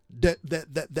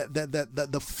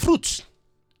 the fruits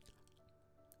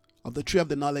of the tree of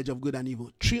the knowledge of good and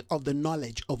evil. Tree of the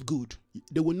knowledge of good.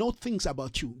 They will know things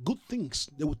about you, good things.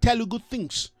 They will tell you good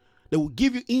things. They will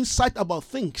give you insight about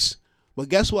things. But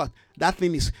guess what? That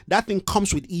thing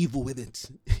comes with evil with it.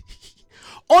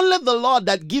 Only the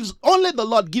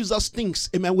Lord gives us things,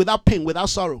 amen, without pain, without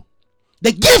sorrow.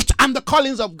 The gift and the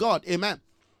callings of God, amen.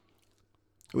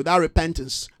 without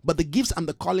repentance. But the gifts and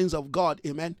the callings of God,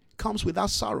 amen, comes without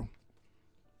sorrow.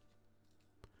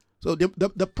 So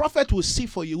the prophet will see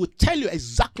for you, will tell you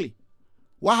exactly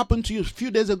what happened to you a few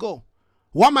days ago.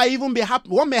 What might even be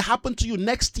what may happen to you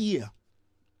next year.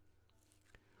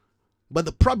 But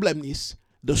the problem is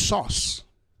the source.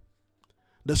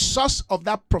 The source of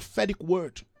that prophetic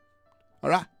word, all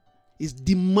right, is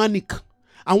demonic.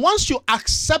 And once you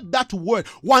accept that word,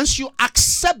 once you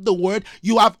accept the word,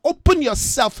 you have opened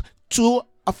yourself to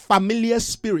a familiar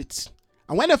spirit.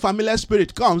 And when a familiar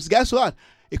spirit comes, guess what?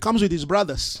 It comes with his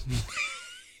brothers.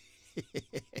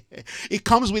 It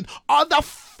comes with other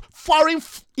foreign,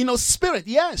 spirit.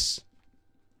 Yes.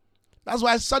 That's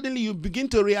why suddenly you begin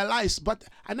to realize, but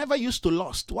I never used to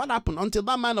lust. What happened? Until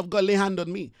that man of God lay hand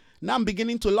on me. Now I'm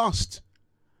beginning to lust.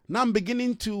 Now I'm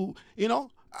beginning to,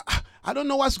 I don't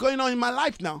know what's going on in my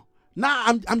life now. Now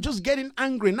I'm just getting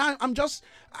angry. Now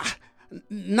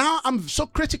now I'm so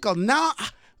critical. Now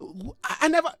I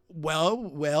never,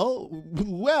 well,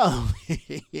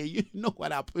 you know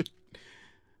what happened.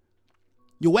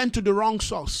 You went to the wrong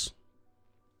source.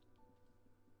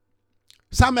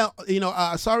 Saul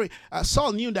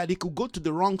knew that he could go to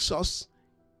the wrong source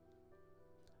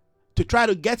to try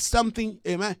to get something,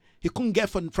 amen, he couldn't get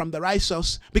from the right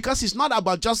source, because it's not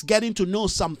about just getting to know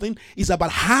something, it's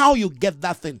about how you get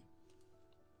that thing.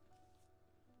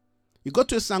 You go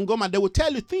to a Sangoma, they will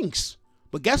tell you things,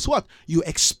 but guess what? You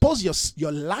expose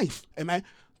your life, amen,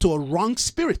 to a wrong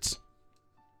spirit.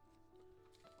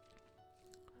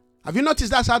 Have you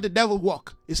noticed that's how the devil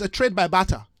works? It's a trade by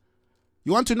barter.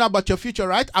 You want to know about your future,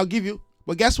 right? I'll give you.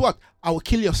 But guess what? I will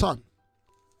kill your son.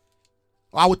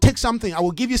 Or I will take something. I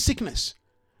will give you sickness.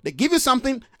 They give you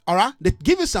something, all right? They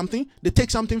give you something, they take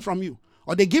something from you.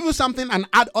 Or they give you something and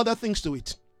add other things to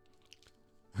it.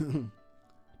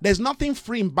 There's nothing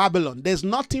free in Babylon. There's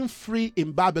nothing free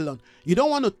in Babylon. You don't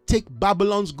want to take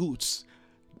Babylon's goods.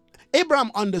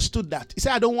 Abraham understood that. He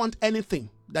said, I don't want anything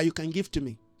that you can give to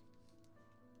me.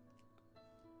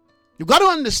 You've got to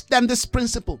understand this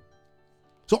principle.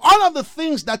 So all of the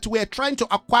things that we're trying to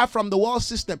acquire from the world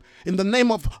system in the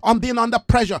name of being under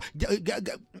pressure,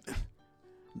 the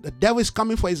devil is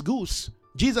coming for his goose.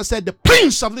 Jesus said, the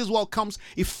prince of this world comes,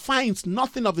 he finds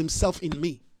nothing of himself in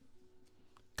me.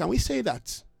 Can we say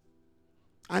that?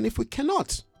 And if we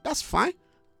cannot, that's fine.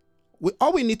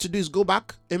 All we need to do is go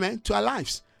back, amen, to our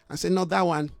lives and say, no, that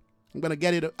one, I'm going to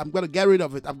get rid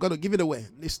of it. I'm going to give it away.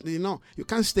 You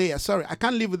can't stay here. Sorry, I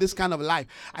can't live with this kind of life.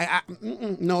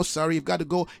 No, sorry, you've got to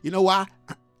go. You know what?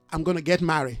 I'm going to get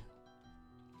married.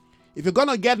 If you're going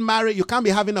to get married, you can't be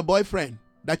having a boyfriend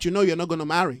that you know you're not going to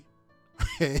marry.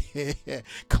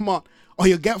 Come on. Or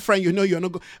your girlfriend, you know you're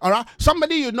not going. All right.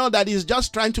 Somebody you know that is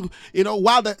just trying to,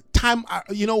 while the time,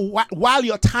 while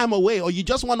your time away, or you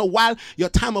just want to while your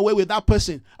time away with that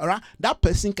person. All right. That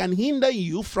person can hinder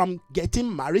you from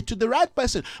getting married to the right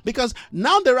person, because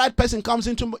now the right person comes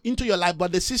into your life,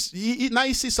 but now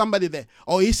you see somebody there,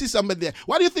 or you see somebody there.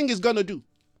 What do you think he's going to do?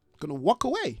 Going to walk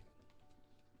away.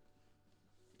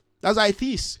 That's how it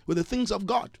is with the things of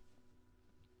God.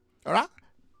 All right.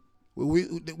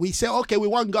 We say, okay, we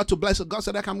want God to bless us. God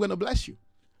said, I'm going to bless you.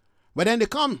 But then they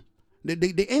come.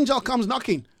 The angel comes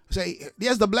knocking. Say,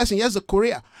 here's the blessing. Here's the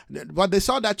courier. But they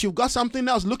saw that you've got something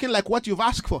else looking like what you've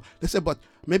asked for. They said, but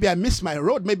maybe I missed my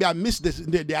road. Maybe I missed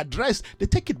the address. They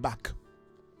take it back.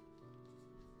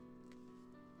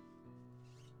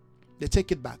 They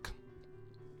take it back.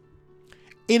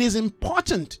 It is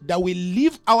important that we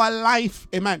live our life,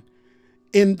 amen,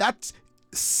 in that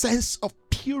sense of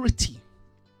purity,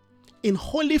 in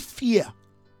holy fear.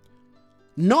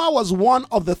 Noah was one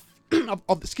of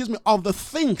the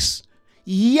things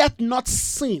yet not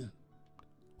seen.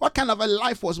 What kind of a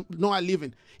life was Noah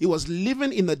living? He was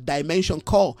living in a dimension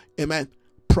called, amen,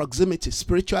 proximity,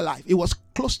 spiritual life. He was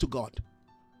close to God.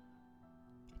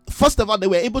 First of all, they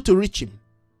were able to reach him.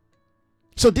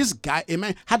 So this guy,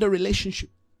 amen, had a relationship.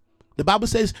 The Bible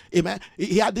says, amen,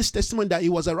 he had this testimony that he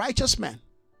was a righteous man.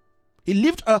 He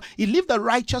lived a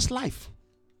righteous life.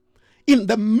 In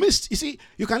the midst, you see,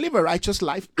 you can live a righteous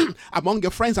life among your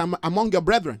friends and among your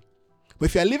brethren. But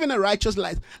if you're living a righteous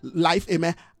life,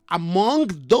 amen, among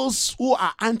those who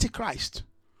are antichrist,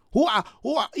 who are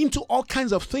into all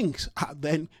kinds of things,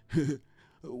 then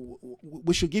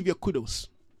we should give you kudos.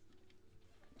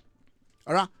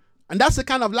 All right? And that's the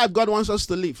kind of life God wants us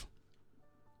to live.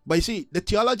 But you see, the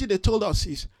theology they told us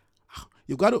is,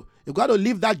 you've got to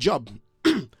leave that job.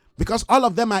 Because all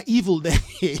of them are evil there.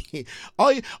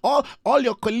 all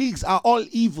your colleagues are all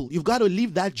evil. You've got to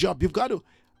leave that job. You've got to,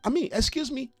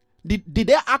 excuse me, did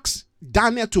they ask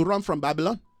Daniel to run from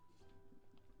Babylon?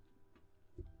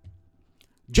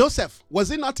 Joseph, was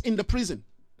he not in the prison?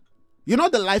 You know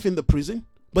the life in the prison?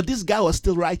 But this guy was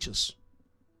still righteous.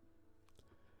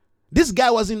 This guy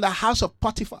was in the house of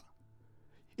Potiphar.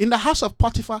 In the house of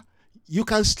Potiphar, you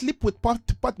can sleep with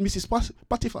Mrs.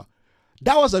 Potiphar.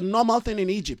 That was a normal thing in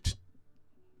Egypt.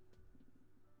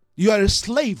 You are a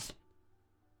slave.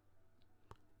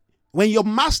 When your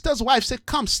master's wife say,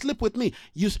 come sleep with me,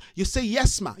 you say,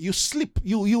 yes, ma. You sleep.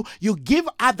 You give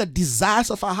her the desires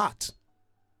of her heart.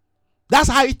 That's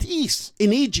how it is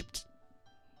in Egypt.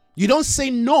 You don't say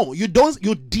no. You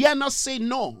dare not say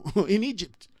no in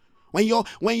Egypt. When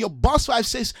your boss wife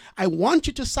says, I want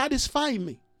you to satisfy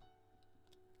me,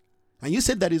 and you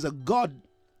say there is a God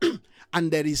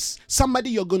and there is somebody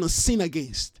you're going to sin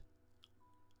against.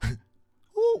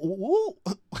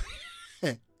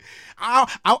 I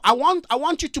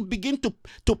want you to begin to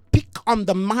pick on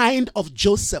the mind of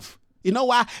Joseph. You know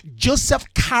why? Joseph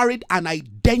carried an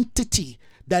identity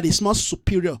that is more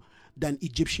superior than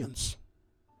Egyptians.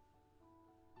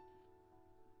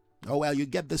 Oh, well, you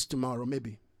get this tomorrow,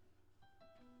 maybe.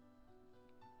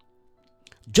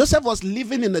 Joseph was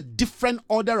living in a different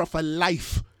order of a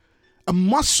life, a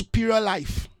more superior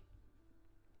life.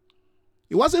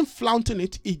 He wasn't flaunting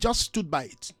it, he just stood by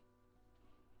it.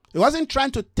 He wasn't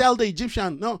trying to tell the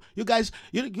Egyptian, no, you guys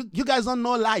don't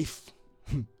know life.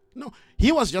 No,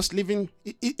 he was just living.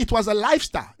 It was a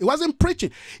lifestyle. He wasn't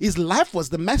preaching. His life was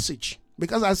the message.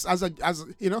 Because as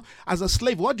a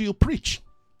slave, what do you preach?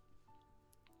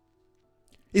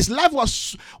 His life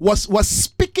was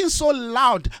speaking so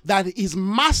loud that his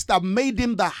master made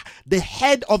him the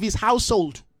head of his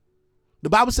household. The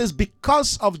Bible says,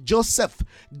 because of Joseph,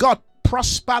 God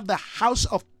prospered the house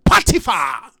of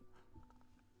Potiphar.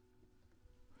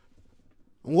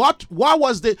 What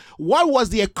was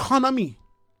the economy?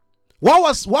 What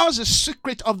was the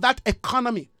secret of that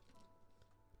economy?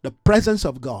 The presence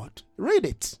of God. Read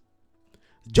it.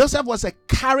 Joseph was a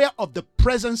carrier of the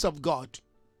presence of God.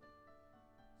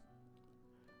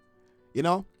 You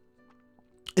know,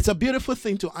 it's a beautiful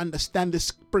thing to understand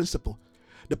this principle.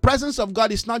 The presence of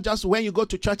God is not just when you go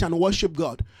to church and worship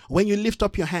God, when you lift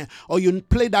up your hand, or you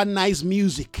play that nice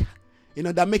music, you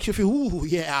know, that makes you feel, ooh,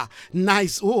 yeah,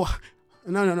 nice. Oh,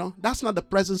 no. That's not the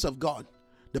presence of God.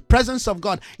 The presence of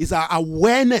God is our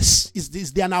awareness,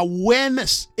 is an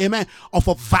awareness, amen, of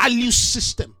a value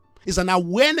system. It's an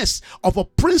awareness of a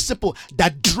principle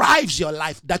that drives your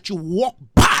life, that you walk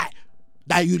by,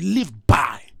 that you live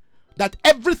by. That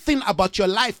everything about your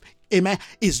life, amen,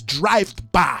 is driven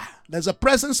by. There's a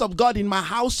presence of God in my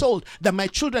household that my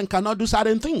children cannot do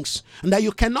certain things. And that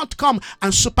you cannot come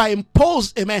and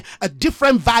superimpose, amen, a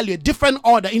different value, a different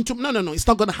order into, no, it's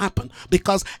not going to happen.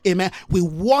 Because, amen, we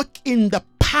walk in the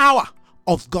power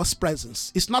of God's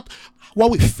presence. It's not what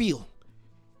we feel.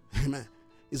 Amen.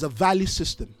 It's a value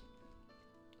system.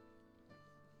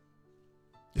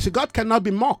 You see, God cannot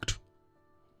be mocked.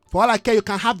 For all I care, you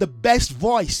can have the best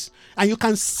voice and you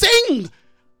can sing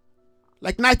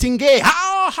like Nightingale.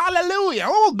 Oh, hallelujah.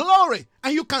 Oh, glory.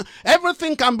 And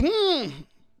everything can be.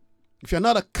 If you're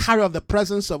not a carrier of the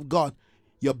presence of God,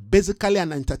 you're basically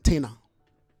an entertainer.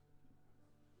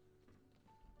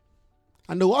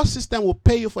 And the world system will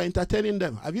pay you for entertaining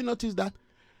them. Have you noticed that?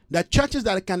 The churches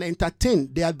that can entertain,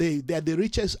 they are the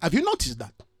richest. Have you noticed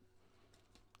that?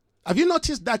 Have you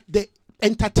noticed that the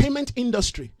entertainment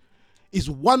industry is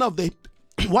one of the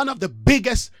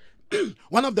biggest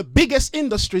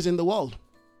industries in the world?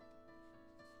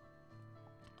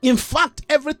 In fact,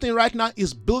 everything right now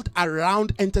is built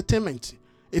around entertainment.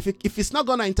 If it's not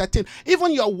going to entertain,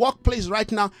 even your workplace right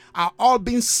now are all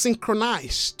being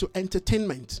synchronized to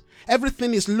entertainment.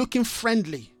 Everything is looking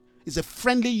friendly. It's a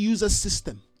friendly user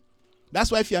system. That's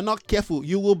why if you're not careful,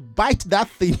 you will bite that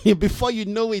thing before you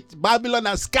know it. Babylon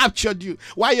has captured you.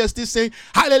 While you're still saying,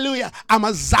 hallelujah, I'm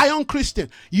a Zion Christian.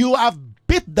 You have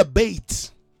bit the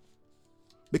bait.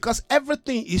 Because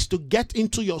everything is to get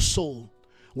into your soul.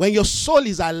 When your soul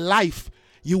is alive,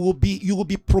 you will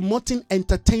be promoting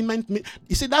entertainment.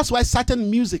 You see, that's why certain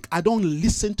music, I don't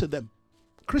listen to them.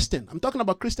 Christian, I'm talking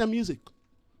about Christian music.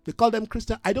 They call them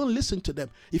Christian. I don't listen to them.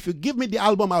 If you give me the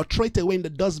album, I'll throw it away in the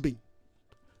dustbin.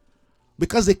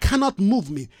 Because they cannot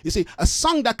move me. You see, a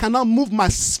song that cannot move my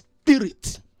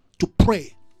spirit to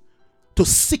pray, to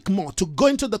seek more, to go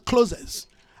into the closets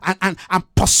and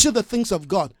pursue the things of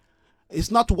God,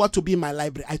 it's not what to be in my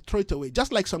library. I throw it away.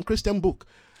 Just like some Christian book.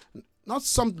 Not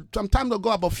some time ago,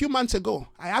 about a few months ago,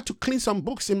 I had to clean some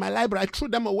books in my library. I threw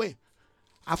them away.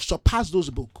 I've surpassed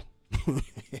those books.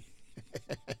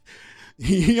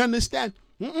 You understand?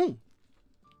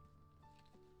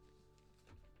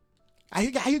 Are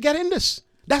you getting this?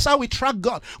 That's how we track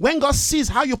God. When God sees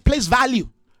how you place value,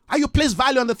 How you place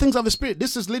value on the things of the Spirit.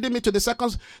 This is leading me to the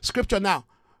second scripture now.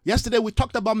 Yesterday we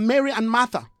talked about Mary and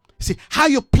Martha. See, how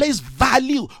you place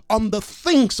value on the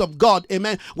things of God,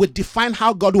 amen, will define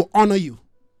how God will honor you.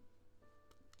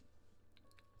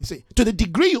 You see, to the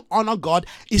degree you honor God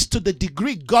is to the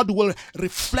degree God will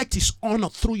reflect his honor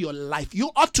through your life. You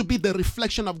ought to be the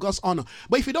reflection of God's honor.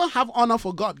 But if you don't have honor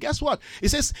for God, guess what? It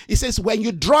says, when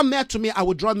you draw near to me, I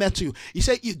will draw near to you. He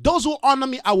said, those who honor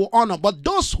me, I will honor. But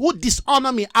those who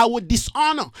dishonor me, I will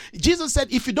dishonor. Jesus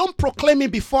said, if you don't proclaim me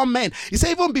before men, he said,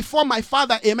 even before my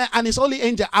Father, amen, and his holy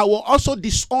angel, I will also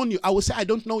disown you. I will say, I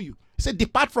don't know you. He said,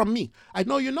 depart from me. I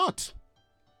know you not.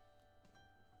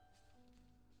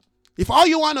 If all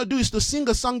you want to do is to sing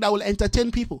a song that will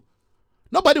entertain people,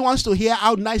 nobody wants to hear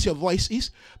how nice your voice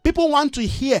is. People want to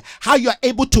hear how you are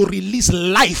able to release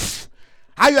life.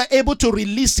 How you are able to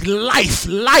release life.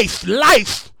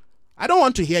 I don't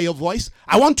want to hear your voice.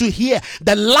 I want to hear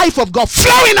the life of God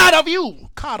flowing out of you.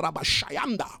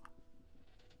 Karabashayanda.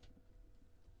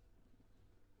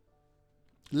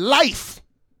 Life.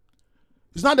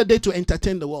 It's not a day to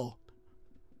entertain the world.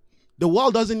 The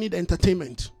world doesn't need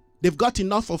entertainment. They've got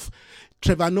enough of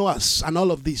Trevor Noahs and all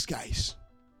of these guys.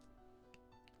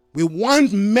 We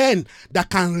want men that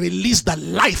can release the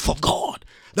life of God.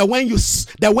 I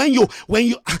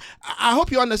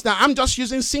hope you understand. I'm just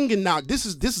using singing now. This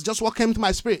is just what came to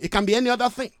my spirit. It can be any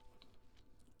other thing.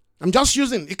 I'm just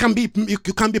using. It can be, you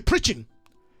can be preaching.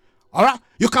 All right.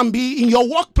 You can be in your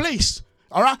workplace.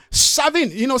 All right.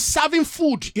 Serving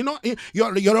food.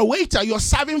 You're a waiter. You're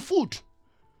serving food.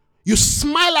 You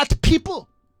smile at people.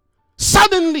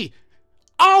 Suddenly,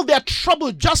 all their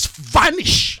trouble just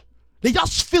vanish. They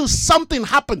just feel something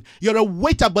happen. You're a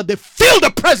waiter, but they feel the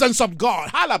presence of God.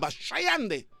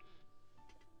 Halabashayande.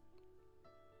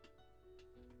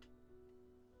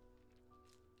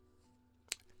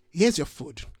 Here's your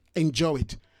food. Enjoy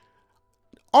it.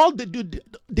 All they do,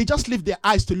 they just lift their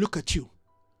eyes to look at you.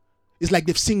 It's like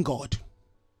they've seen God.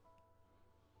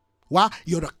 Why?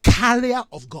 You're a carrier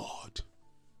of God.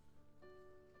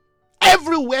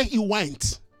 Everywhere he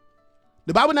went,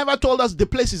 the Bible never told us the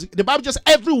places. The Bible just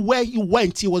everywhere he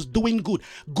went, he was doing good.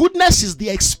 Goodness is the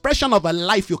expression of a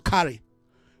life you carry.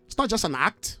 It's not just an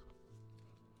act.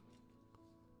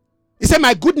 He said,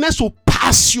 my goodness will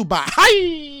pass you by.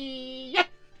 Hi.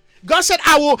 God said,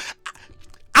 I will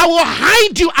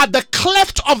hide you at the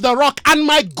cleft of the rock, and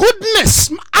my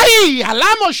goodness,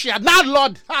 now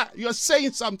Lord, you're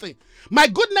saying something. My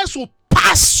goodness will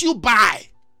pass you by.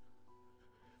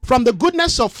 From the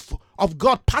goodness of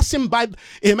God passing by,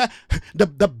 amen,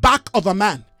 the back of a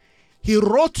man, he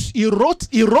wrote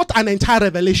an entire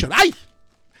revelation. I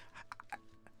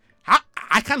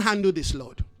can't handle this,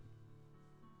 Lord.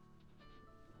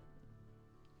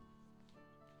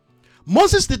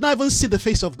 Moses did not even see the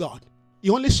face of God.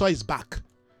 He only saw his back.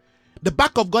 The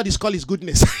back of God is called his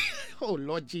goodness. Oh,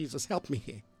 Lord Jesus, help me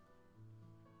here.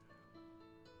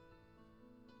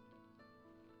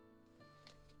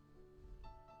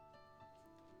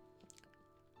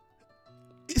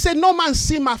 He said, no man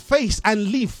see my face and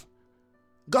live.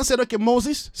 God said, okay,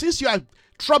 Moses, since you are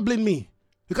troubling me,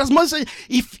 because Moses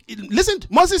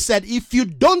said, if you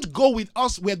don't go with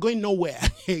us, we're going nowhere.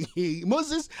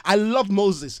 Moses, I love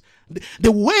Moses.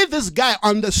 The way this guy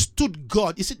understood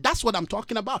God, you see, that's what I'm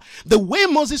talking about. The way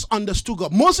Moses understood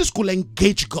God, Moses could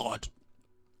engage God.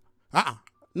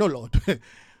 No, Lord.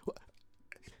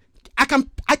 I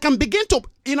can begin to,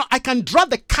 I can draw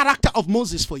the character of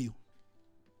Moses for you.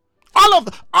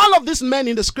 All of these men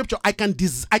in the scripture, I can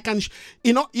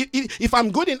if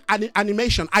I'm good in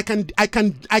animation, I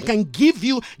can give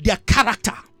you their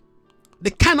character,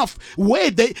 the kind of way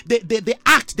they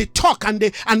act, they talk, and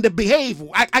they behave.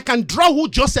 I can draw who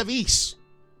Joseph is.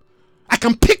 I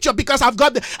can picture, because I've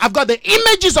got the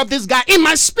images of this guy in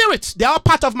my spirit. They are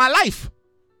part of my life,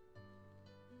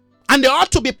 and they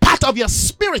ought to be part of your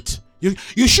spirit.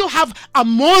 You should have a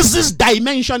Moses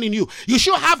dimension in you. You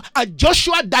should have a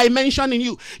Joshua dimension in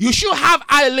you. You should have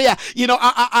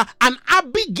an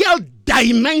Abigail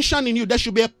dimension in you. There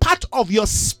should be a part of your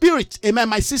spirit, amen,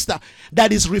 my sister,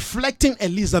 that is reflecting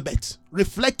Elizabeth,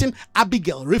 reflecting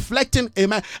Abigail, reflecting,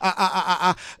 amen,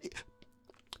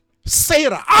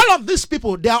 Sarah. All of these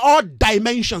people, they are all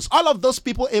dimensions. All of those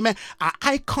people, amen, are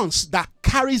icons that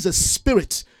carries a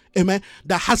spirit, amen,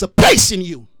 that has a place in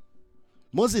you.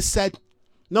 Moses said,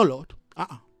 no, Lord,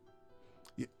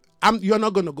 you're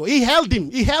not going to go. He held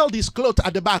his cloth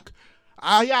at the back.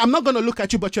 I'm not going to look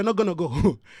at you, but you're not going to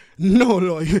go. No,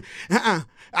 Lord. We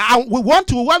want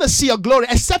to see your glory.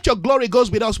 Except your glory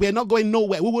goes with us, we are not going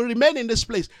nowhere. We will remain in this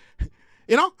place.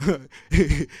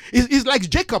 It's like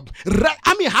Jacob.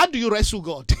 How do you wrestle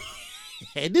God?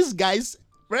 These guys,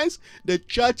 friends, the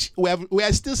church, we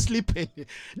are still sleeping.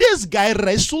 This guy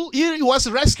wrestled. He was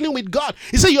wrestling with God.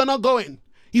 He said, "You're not going."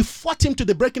 He fought him to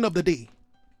the breaking of the day.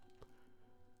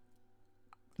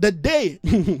 The day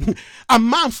a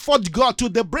man fought God to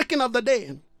the breaking of the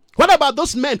day. What about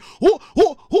those men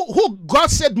who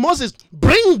God said, "Moses,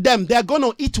 bring them. They're going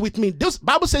to eat with me." This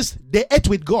Bible says they ate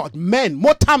with God.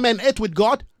 Mortal men ate with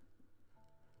God.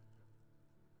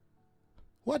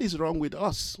 What is wrong with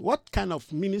us? What kind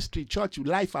of ministry, church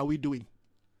life are we doing?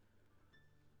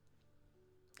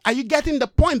 Are you getting the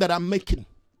point that I'm making?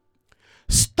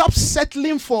 Stop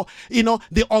settling for,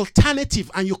 the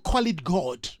alternative and you call it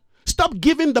God. Stop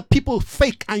giving the people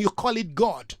fake and you call it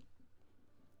God.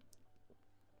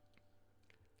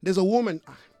 There's a woman.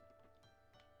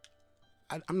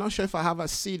 I'm not sure if I have a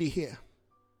CD here.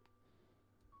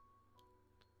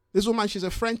 This woman, she's a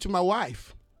friend to my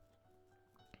wife.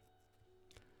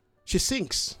 She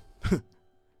sings. But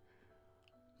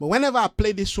whenever I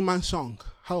play this woman's song,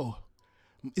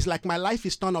 it's like my life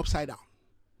is turned upside down.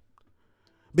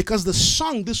 Because the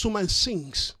song this woman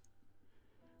sings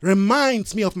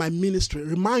reminds me of my ministry,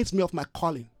 reminds me of my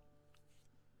calling.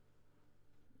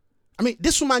 I mean,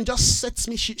 this woman just sets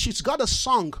me. She's got a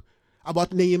song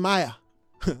about Nehemiah.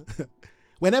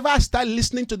 Whenever I start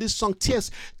listening to this song,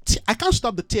 I can't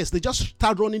stop the tears. They just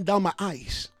start running down my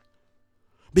eyes.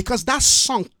 Because that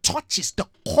song touches the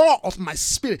core of my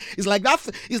spirit. It's like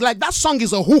that song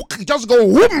is a hook. It just goes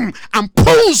whoom and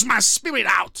pulls my spirit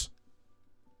out.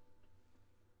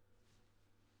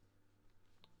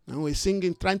 And we're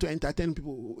singing, trying to entertain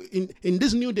people. In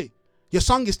this new day, your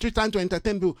song is still trying to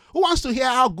entertain people. Who wants to hear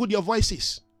how good your voice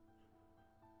is?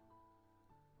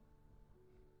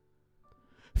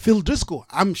 Phil Driscoll.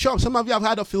 I'm sure some of you have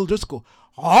heard of Phil Driscoll.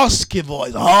 Husky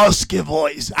voice.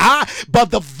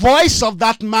 But the voice of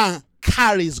that man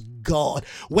carries God.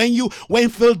 When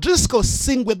Phil Driscoll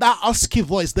sing with that husky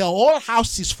voice, the whole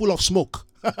house is full of smoke.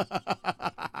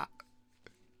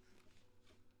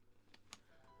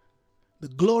 The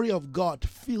glory of God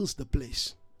fills the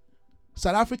place.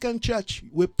 South African church,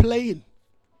 we're playing.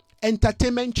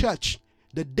 Entertainment church,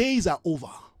 the days are over.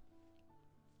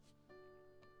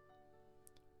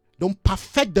 Don't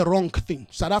perfect the wrong thing.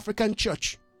 South African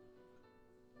church,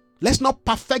 let's not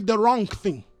perfect the wrong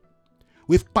thing.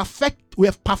 We have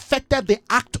perfected the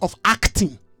act of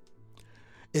acting.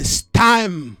 It's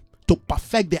time to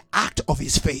perfect the act of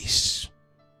his face.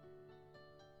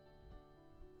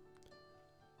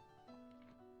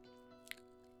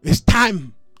 It's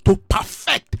time to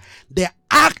perfect the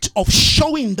act of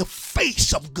showing the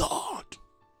face of God.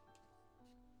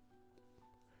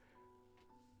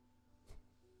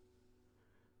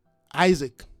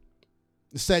 Isaac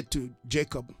said to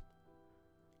Jacob,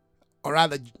 or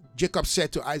rather Jacob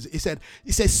said to Isaac, he said,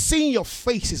 seeing your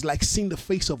face is like seeing the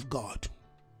face of God.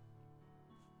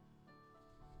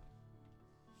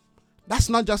 That's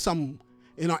not just some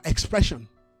expression.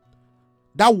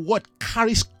 That word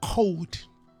carries code.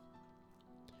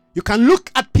 You can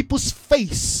look at people's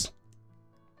face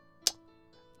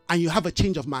and you have a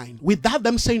change of mind without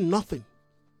them saying nothing.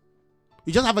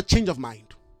 You just have a change of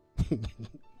mind.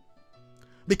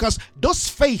 Because those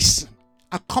faces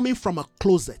are coming from a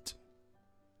closet.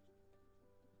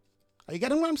 Are you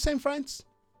getting what I'm saying, friends?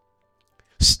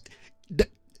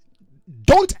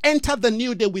 Don't enter the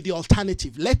new day with the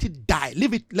alternative. Let it die.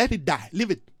 Leave it. Let it die.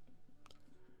 Leave it.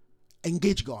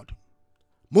 Engage God.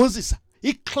 Moses,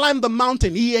 he climbed the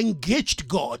mountain. He engaged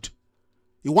God.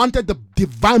 He wanted the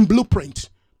divine blueprint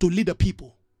to lead the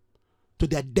people to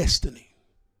their destiny.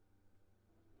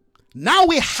 Now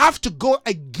we have to go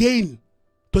again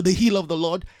to the hill of the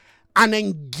Lord and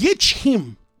engage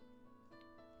him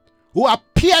who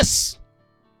appears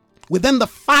within the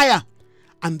fire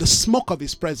and the smoke of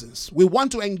his presence. We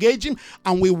want to engage him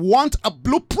and we want a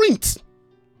blueprint.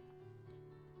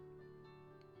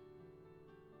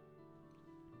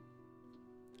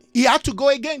 He had to go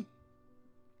again.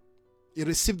 He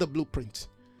received the blueprint.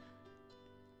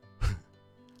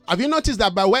 Have you noticed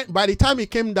that by the time he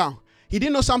came down, he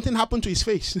didn't know something happened to his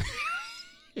face?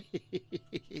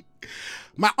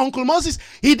 My Uncle Moses,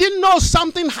 he didn't know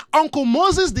something. Uncle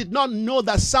Moses did not know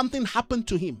that something happened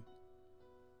to him.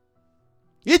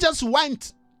 He just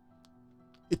went.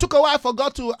 It took a while for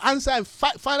God to answer him.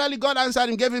 Finally, God answered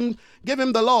him, gave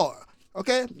him the law.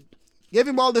 Okay? Gave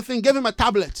him all the things, gave him a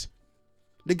tablet.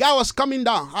 The guy was coming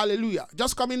down. Hallelujah.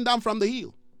 Just coming down from the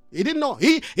hill. He didn't know.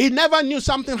 He never knew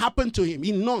something happened to him.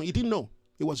 He didn't know.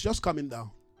 He was just coming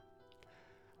down.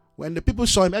 When the people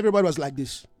saw him, everybody was like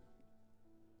this.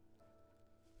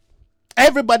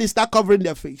 Everybody started covering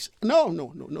their face.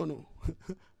 No.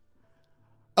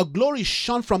 a glory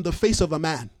shone from the face of a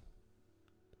man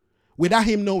without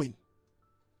him knowing.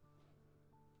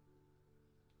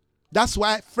 That's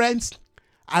why, friends,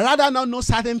 I rather not know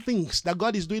certain things that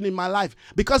God is doing in my life,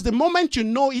 because the moment you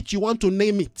know it, you want to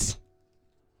name it.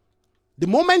 The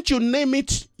moment you name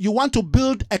it, you want to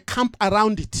build a camp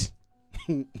around it.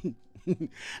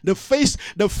 The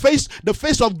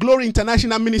face of Glory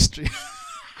International Ministry.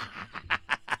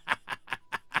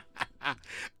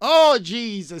 Oh,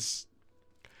 Jesus.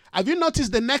 Have you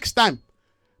noticed the next time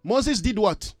Moses did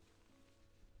what?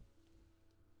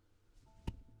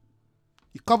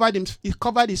 He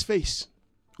covered his face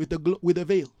with a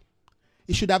veil.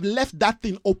 He should have left that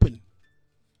thing open.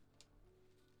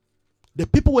 The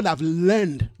people would have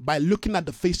learned by looking at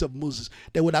the face of Moses.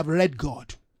 They would have read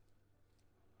God.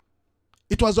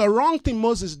 It was a wrong thing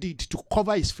Moses did to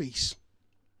cover his face.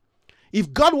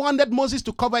 If God wanted Moses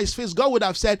to cover his face, God would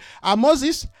have said,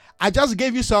 Moses, I just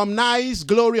gave you some nice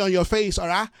glory on your face, all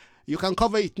right? You can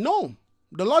cover it. No,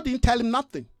 the Lord didn't tell him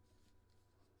nothing.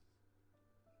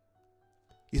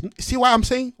 You see what I'm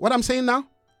saying? What I'm saying now?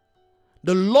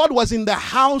 The Lord was in the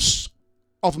house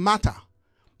of Martha.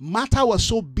 Martha was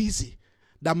so busy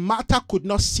that Martha could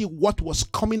not see what was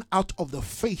coming out of the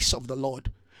face of the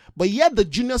Lord. But yet the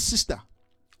junior sister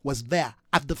was there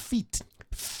at the feet,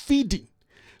 feeding,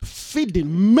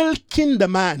 milking the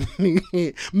man.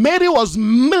 Mary was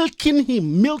milking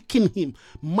him.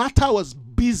 Martha was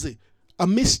busy. A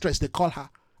mistress, they call her.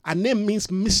 Her name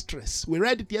means mistress. We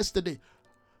read it yesterday.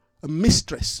 A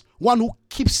mistress, one who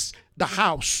keeps the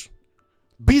house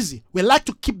busy. We like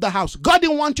to keep the house. God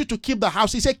didn't want you to keep the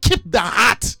house. He said, keep the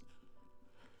heart.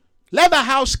 Let the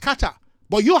house scatter.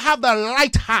 But you have the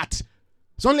right heart.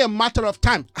 It's only a matter of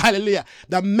time. Hallelujah.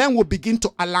 The men will begin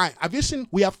to align. Have you seen?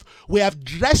 We have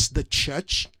dressed the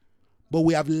church, but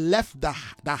we have left the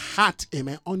heart,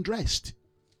 amen, undressed.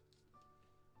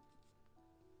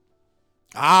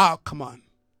 Come on.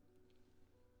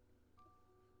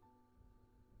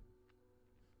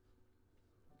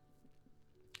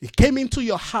 He came into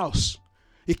your house.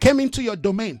 He came into your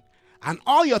domain. And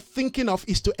all you're thinking of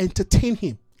is to entertain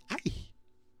him. Aye.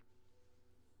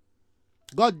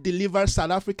 God delivered South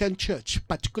African church,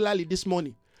 particularly this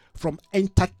morning, from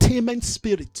entertainment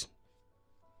spirit.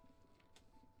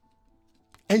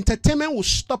 Entertainment will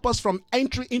stop us from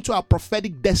entry into our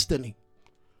prophetic destiny.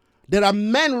 There are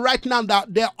men right now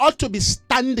that they ought to be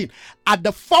standing at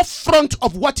the forefront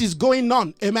of what is going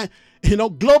on. Amen.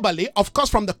 Globally, of course,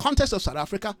 from the context of South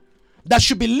Africa, that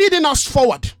should be leading us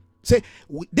forward. Say,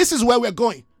 this is where we're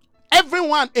going.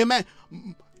 Everyone, amen,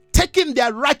 taking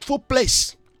their rightful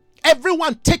place.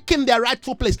 Everyone taking their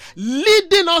rightful place.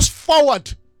 Leading us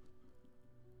forward.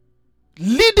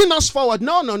 Leading us forward.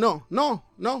 No.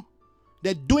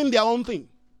 They're doing their own thing.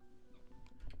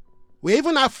 We're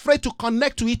even afraid to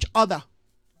connect to each other.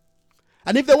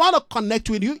 And if they want to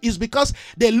connect with you, it's because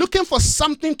they're looking for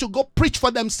something to go preach for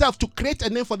themselves, to create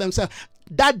a name for themselves.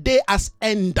 That day has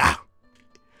ended.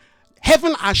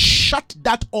 Heaven has shut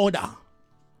that order.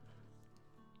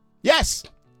 Yes.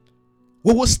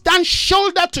 We will stand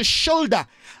shoulder to shoulder,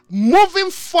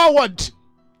 moving forward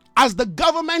as the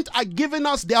government are giving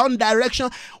us their own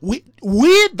direction. We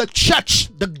the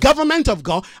church, the government of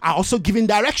God, are also giving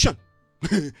direction.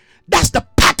 That's the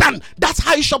pattern. That's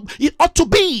how it ought to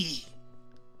be.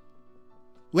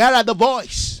 Where are the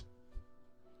voice?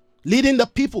 Leading the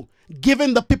people,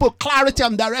 giving the people clarity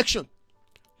and direction,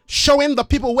 showing the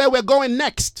people where we're going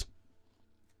next.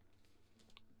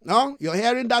 No, you're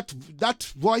hearing that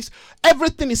voice.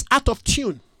 Everything is out of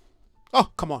tune.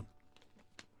 Oh, come on.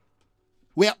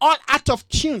 We're all out of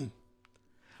tune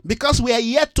because we are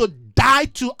yet to die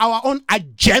to our own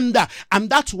agenda, and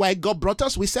that's why God brought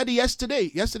us. We said it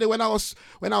yesterday when I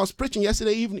was preaching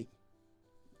yesterday evening.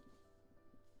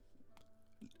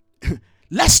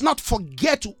 Let's not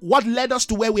forget what led us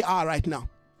to where we are right now.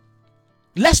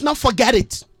 Let's not forget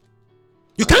it.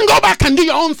 You can't go back and do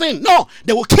your own thing. No,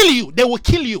 they will kill you. They will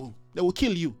kill you. They will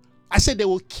kill you. I said they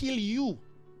will kill you.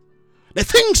 The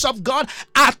things of God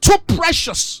are too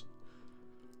precious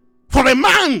for a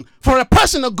man, for a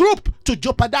person, a group to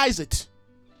jeopardize it.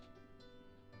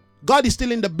 God is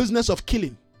still in the business of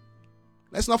killing.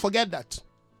 Let's not forget that.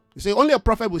 You say only a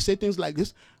prophet will say things like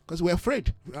this because we're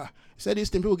afraid. Say these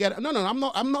things, people get it. No, I'm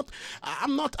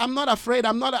not afraid.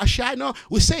 I'm not shy. No,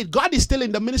 we say it. God is still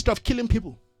in the ministry of killing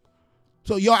people.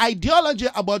 So your ideology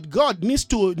about God needs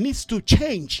to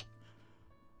change.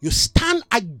 You stand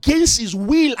against his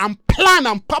will and plan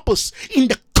and purpose in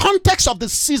the context of the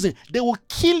season. They will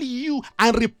kill you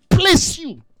and replace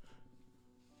you.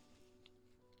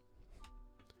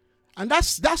 And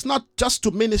that's not just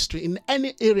to ministry in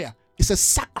any area. It's a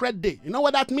sacred day. You know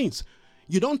what that means?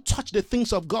 You don't touch the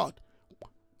things of God.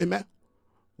 Amen.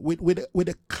 With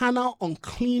a carnal,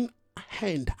 unclean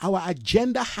hand. Our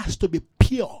agenda has to be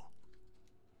pure.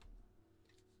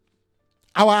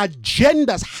 Our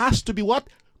agendas has to be what?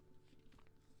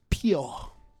 Pure.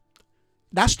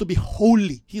 That's to be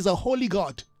holy. He's a holy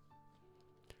God.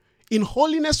 In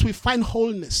holiness, we find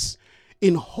wholeness.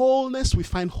 In wholeness, we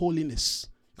find holiness.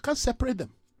 You can't separate them.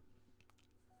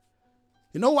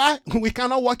 You know why we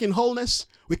cannot walk in wholeness?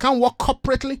 We can't walk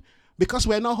corporately because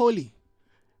we're not holy.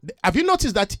 Have you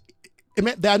noticed that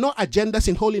there are no agendas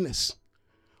in holiness?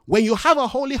 When you have a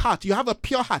holy heart, you have a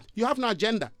pure heart, you have no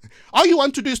agenda. All you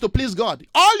want to do is to please God.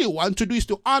 All you want to do is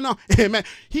to honor, amen,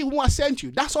 He who has sent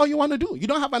you. That's all you want to do. You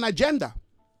don't have an agenda.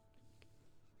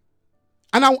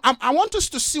 And I want us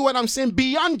to see what I'm saying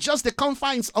beyond just the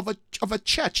confines of a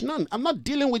church. None. I'm not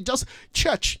dealing with just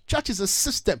church. Church is a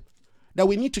system that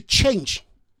we need to change.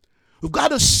 We've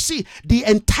got to see the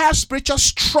entire spiritual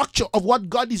structure of what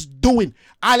God is doing.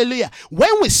 Hallelujah. When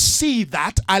we see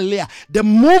that, hallelujah, the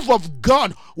move of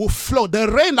God will flow.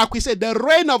 The rain, like we said, the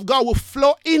rain of God will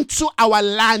flow into our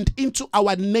land, into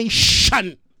our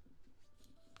nation,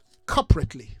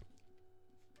 corporately.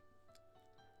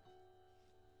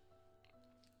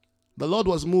 The Lord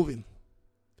was moving.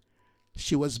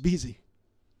 She was busy.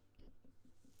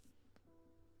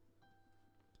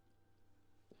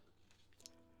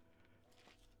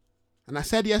 And I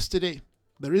said yesterday,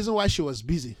 the reason why she was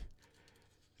busy,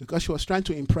 because she was trying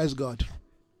to impress God.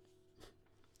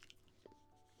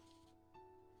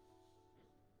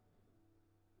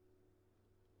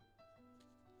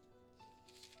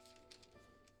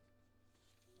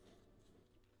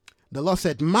 The Lord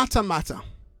said, Martha, Martha.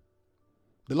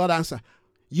 The Lord answered,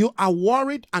 you are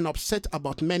worried and upset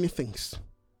about many things,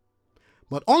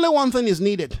 but only one thing is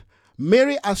needed.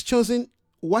 Mary has chosen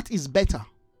what is better.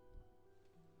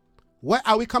 Where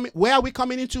are we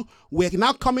coming into? We're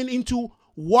now coming into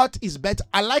what is better.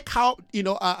 I like how,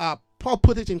 Paul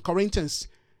put it in Corinthians.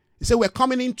 He said, we're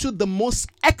coming into the most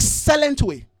excellent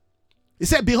way. He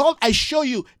said, behold, I show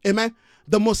you, amen,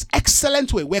 the most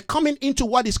excellent way. We're coming into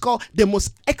what is called the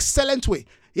most excellent way.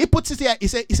 He puts it here. He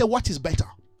said, what is better?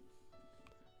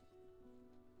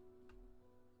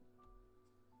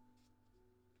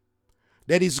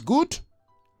 That is good,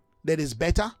 that is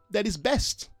better, that is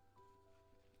best.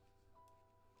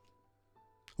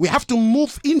 We have to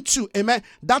move into, amen,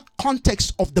 that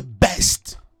context of the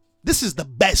best. This is the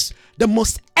best, the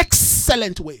most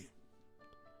excellent way.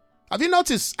 Have you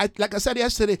noticed, like I said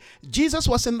yesterday, Jesus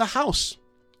was in the house.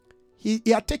 He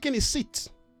had taken his seat.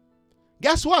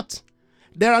 Guess what?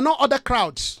 There are no other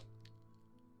crowds.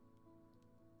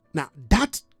 Now,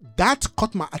 that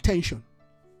caught my attention.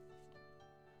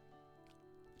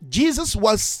 Jesus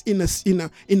was in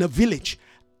a village,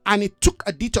 and he took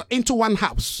a detour into one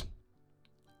house.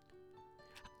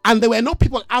 And there were no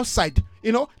people outside,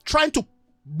 trying to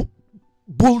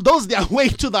bulldoze their way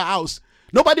to the house.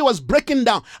 Nobody was breaking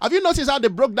down. Have you noticed how they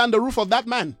broke down the roof of that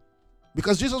man?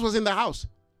 Because Jesus was in the house.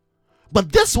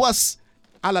 But this was,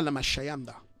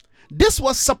 this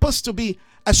was supposed to be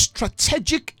a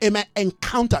strategic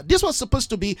encounter. This was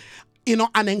supposed to be,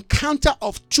 an encounter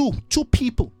of two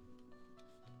people.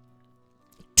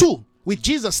 Two with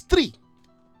Jesus, three.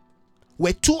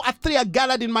 Where 2 or 3 are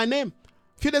gathered in my name.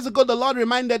 A few days ago, the Lord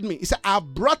reminded me. He said,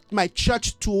 I've brought my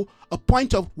church to a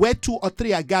point of where 2 or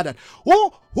 3 are gathered.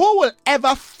 Who will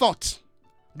ever thought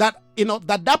that,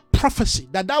 that prophecy,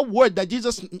 that word that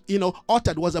Jesus,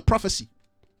 uttered was a prophecy?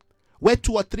 Where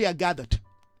 2 or 3 are gathered.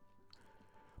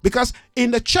 Because in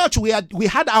the church, we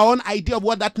had our own idea of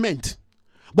what that meant.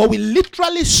 But we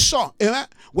literally saw,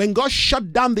 when God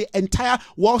shut down the entire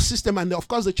world system and of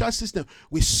course the church system,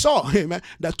 we saw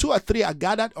that 2 or 3 are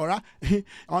gathered on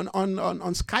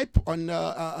Skype,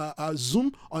 on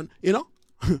Zoom, on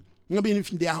maybe in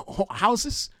their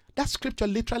houses. That scripture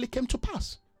literally came to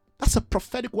pass. That's a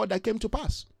prophetic word that came to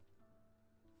pass.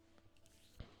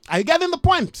 Are you getting the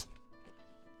point?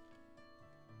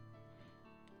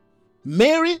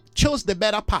 Mary chose the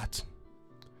better part.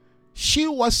 She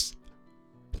was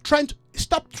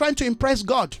stop trying to impress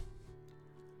God.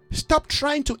 Stop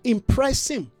trying to impress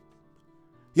him.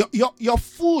 Your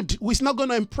food is not going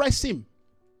to impress him.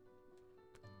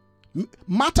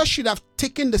 Martha should have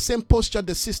taken the same posture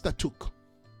the sister took.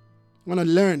 I'm going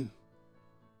to learn.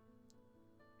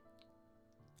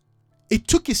 It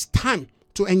took his time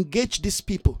to engage these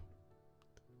people.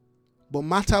 But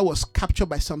Martha was captured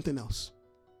by something else.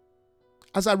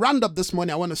 As I round up this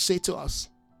morning, I want to say to us,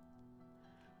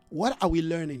 what are we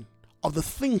learning of the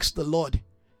things the Lord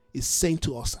is saying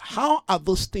to us? How are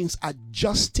those things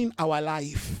adjusting our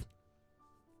life?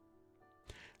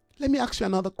 Let me ask you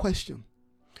another question.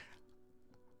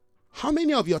 How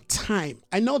many of your time,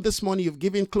 I know this morning you've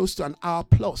given close to an hour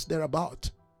plus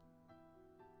thereabout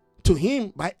to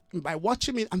him by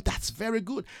watching me, and that's very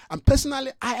good. And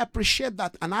personally, I appreciate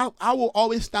that, and I will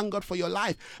always thank God for your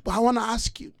life. But I want to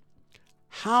ask you,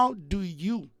 how do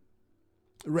you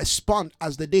respond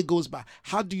as the day goes by?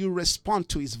 How do you respond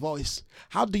to his voice?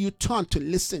 How do you turn to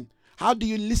listen? How do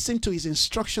you listen to his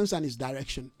instructions and his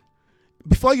direction?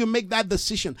 Before you make that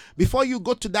decision, before you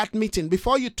go to that meeting,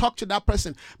 before you talk to that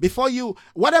person, before you,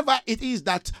 whatever it is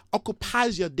that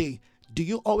occupies your day, do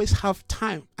you always have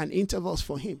time and intervals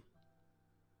for him?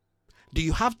 Do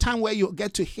you have time where you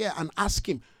get to hear and ask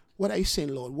him, what are you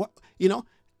saying, Lord? What,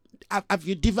 have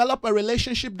you developed a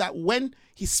relationship that when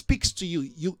he speaks to you,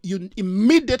 you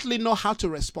immediately know how to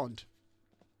respond?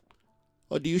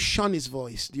 Or do you shun his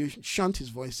voice? Do you shun his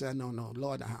voice? Say, no,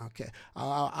 Lord, okay,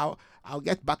 I'll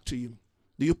get back to you.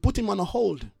 Do you put him on a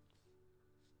hold?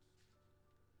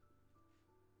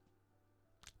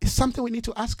 It's something we need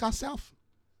to ask ourselves.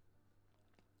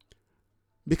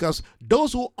 Because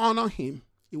those who honor him,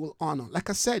 he will honor.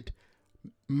 Like I said,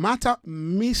 Martha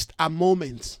missed a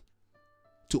moment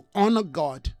to honor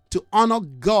God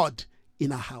in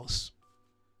her house.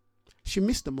 She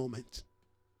missed the moment.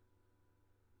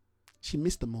 She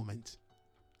missed the moment.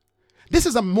 This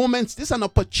is a moment, this is an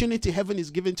opportunity heaven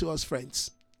is giving to us, friends.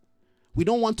 We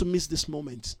don't want to miss this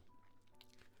moment.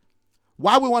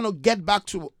 While we want to get back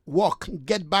to work,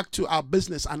 get back to our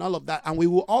business and all of that, and we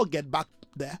will all get back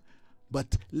there,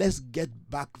 but let's get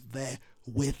back there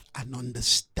with an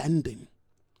understanding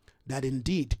that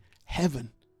indeed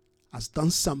heaven has done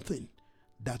something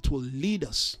that will lead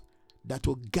us, that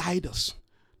will guide us,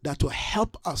 that will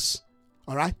help us,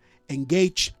 all right,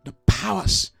 engage the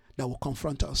powers that will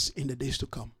confront us in the days to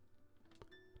come.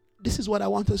 This is what I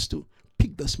want us to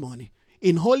pick this morning.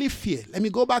 In holy fear, let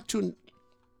me go back to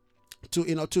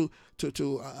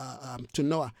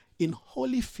Noah. In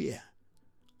holy fear,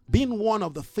 being one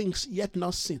of the things yet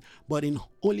not seen, but in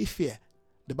holy fear,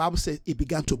 the Bible says he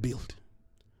began to build.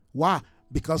 Why?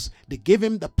 Because they gave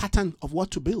him the pattern of what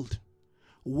to build.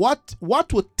 What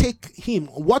will take him,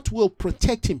 what will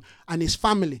protect him and his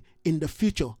family in the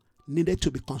future needed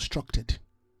to be constructed.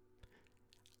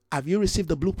 Have you received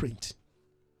the blueprint?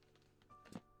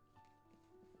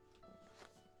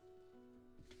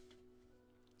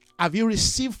 Have you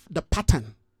received the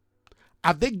pattern?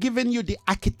 Have they given you the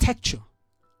architecture?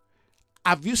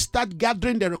 Have you started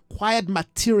gathering the required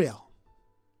material?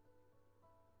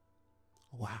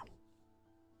 Wow.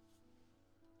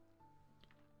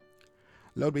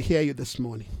 Lord, we hear you this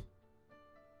morning.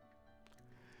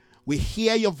 We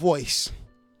hear your voice.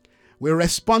 We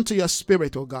respond to your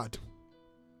spirit, oh God.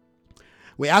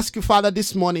 We ask you, Father,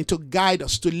 this morning to guide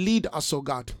us, to lead us, oh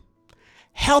God.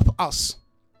 Help us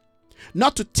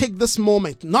not to take this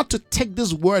moment, not to take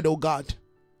this word, oh God,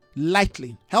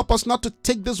 lightly. Help us not to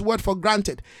take this word for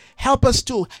granted. Help us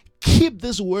to keep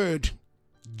this word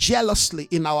jealously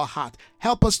in our heart.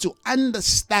 Help us to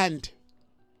understand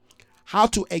how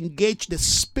to engage the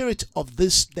spirit of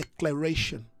this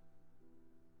declaration.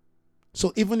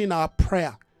 So even in our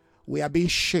prayer, we are being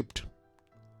shaped.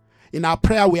 In our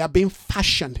prayer, we are being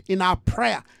fashioned. In our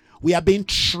prayer, we are being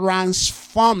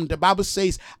transformed. The Bible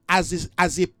says, as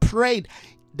he prayed,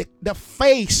 the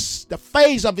face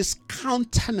of his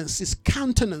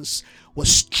countenance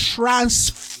was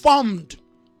transformed.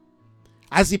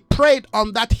 As he prayed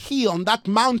on that hill, on that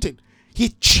mountain, he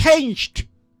changed.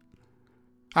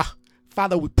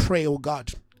 Father, we pray, oh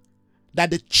God,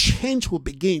 that the change will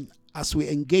begin as we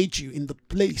engage you in the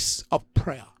place of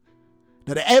prayer.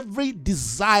 That every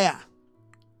desire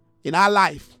in our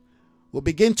life will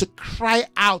begin to cry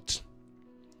out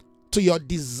to your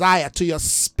desire, to your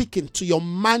speaking, to your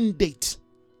mandate.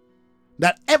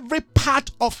 That every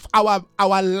part of our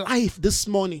life this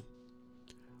morning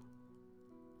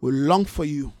will long for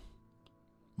you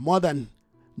more than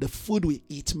the food we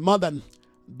eat, more than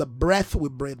the breath we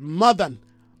breathe, more than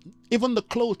even the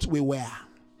clothes we wear.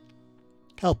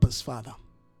 Help us, Father.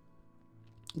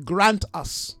 Grant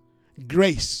us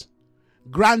grace.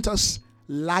 Grant us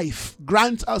life.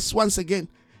 Grant us once again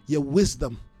your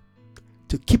wisdom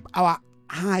to keep our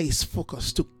eyes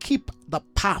focused, to keep the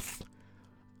path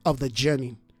of the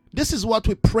journey. This is what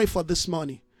we pray for this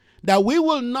morning. That we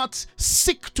will not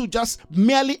seek to just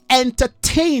merely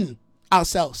entertain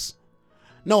ourselves.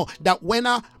 No, that when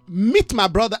I meet my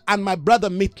brother and my brother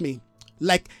meet me,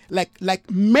 like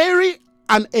Mary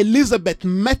and Elizabeth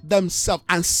met themselves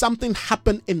and something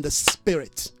happened in the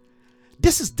spirit.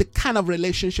 This is the kind of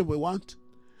relationship we want.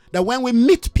 That when we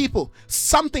meet people,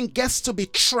 something gets to be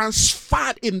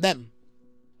transferred in them.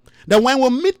 That when we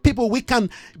meet people, we can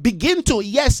begin to,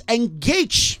 yes,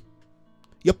 engage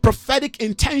your prophetic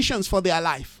intentions for their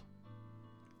life.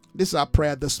 This is our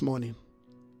prayer this morning.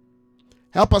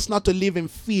 Help us not to live in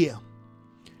fear.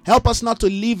 Help us not to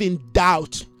live in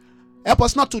doubt. Help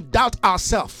us not to doubt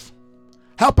ourselves.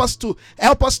 Help us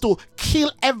to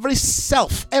kill every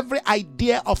self, every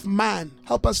idea of man.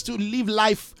 Help us to live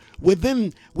life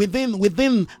within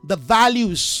the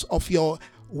values of your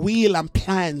will and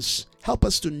plans. Help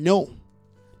us to know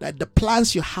that the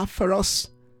plans you have for us,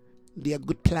 they are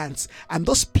good plans. And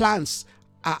those plans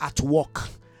are at work.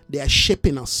 They are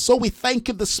shaping us. So we thank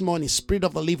you this morning, Spirit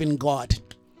of the living God,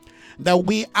 that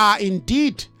we are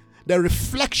indeed the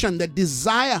reflection, the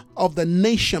desire of the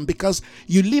nation, because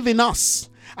you live in us.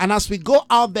 And as we go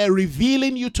out there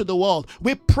revealing you to the world,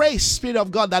 we pray, Spirit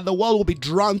of God, that the world will be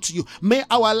drawn to you. May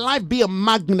our life be a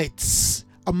magnet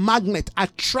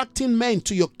attracting men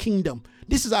to your kingdom.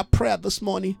 This is our prayer this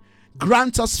morning.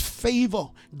 Grant us favor.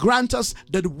 Grant us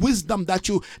the wisdom that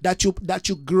you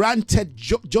granted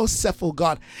Joseph, oh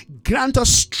God. Grant us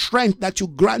strength that you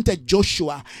granted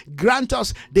Joshua. Grant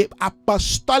us the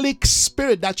apostolic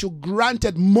spirit that you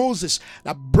granted Moses,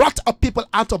 that brought a people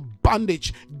out of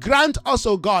bondage. Grant us,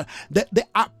 oh God, the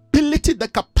ability, the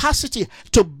capacity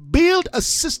to build a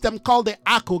system called the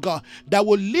Ark, oh God, that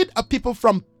will lead a people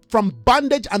from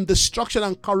bondage and destruction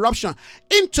and corruption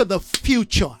into the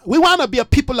future. We want to be a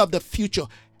people of the future.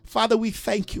 Father, we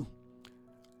thank you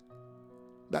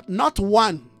that not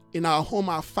one in our home,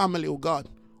 our family, oh God,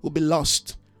 will be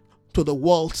lost to the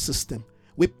world system.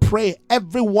 We pray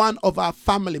every one of our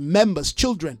family members,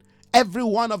 children, every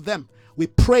one of them, we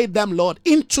pray them, Lord,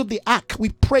 into the Ark. We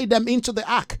pray them into the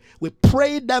Ark. We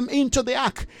pray them into the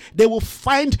Ark. They will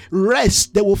find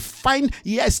rest. They will find,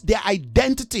 yes, their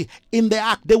identity in the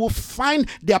Ark. They will find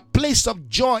their place of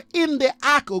joy in the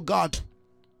Ark, oh God.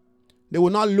 They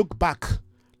will not look back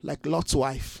like Lot's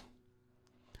wife.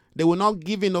 They will not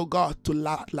give in, oh God, to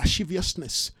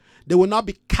lasciviousness. They will not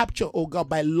be captured, oh God,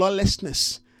 by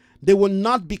lawlessness. They will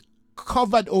not be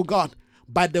covered, oh God,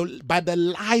 by the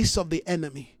lies of the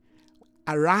enemy.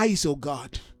 Arise, O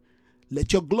God.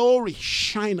 Let your glory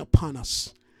shine upon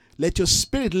us. Let your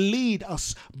spirit lead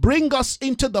us. Bring us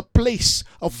into the place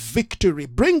of victory.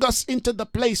 Bring us into the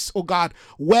place, O God,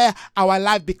 where our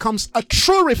life becomes a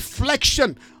true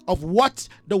reflection of what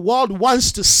the world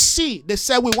wants to see. They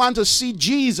say we want to see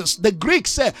Jesus. The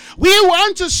Greeks say we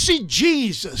want to see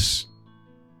Jesus.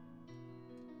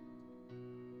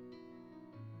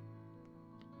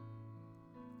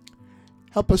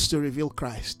 Help us to reveal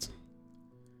Christ.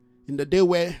 In the day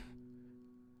where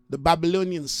the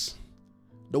Babylonians,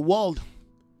 the world,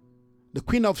 the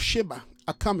Queen of Sheba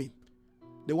are coming,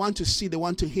 they want to see, they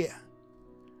want to hear.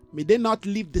 May they not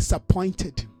leave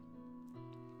disappointed.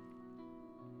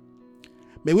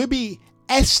 May we be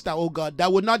Esther, oh God,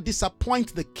 that will not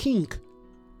disappoint the king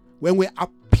when we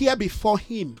appear before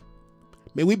him.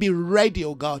 May we be ready,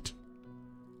 oh God.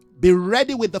 Be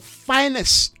ready with the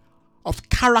finest of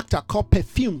character called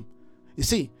perfume. You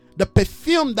see, the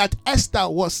perfume that Esther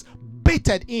was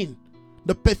bathed in,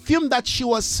 the perfume that she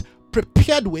was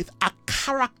prepared with, a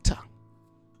character.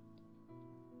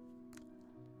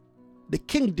 The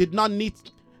king did not need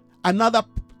another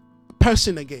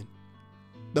person again.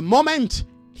 The moment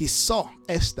he saw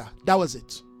Esther, that was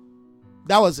it.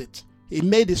 That was it. He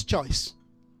made his choice.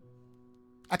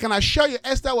 I can assure you,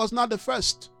 Esther was not the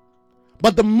first.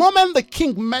 But the moment the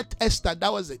king met Esther,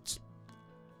 that was it.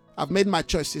 I've made my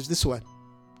choice. It's this one.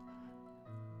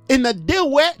 In a day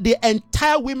where the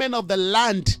entire women of the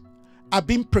land are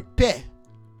being prepared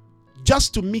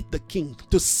just to meet the king,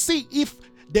 to see if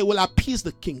they will appease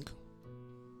the king.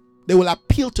 They will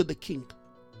appeal to the king.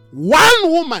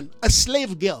 One woman, a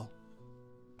slave girl.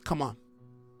 Come on.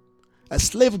 A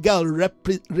slave girl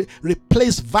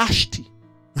replaced Vashti.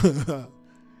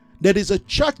 There is a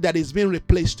church that is being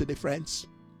replaced today, friends.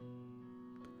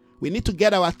 We need to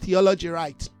get our theology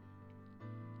right.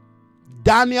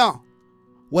 Daniel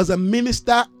was a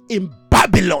minister in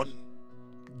Babylon.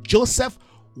 Joseph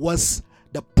was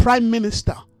the prime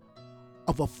minister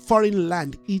of a foreign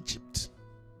land, Egypt.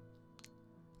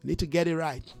 We need to get it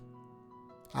right.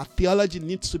 Our theology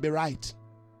needs to be right.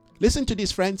 Listen to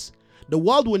this, friends. The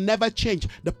world will never change.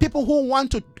 The people who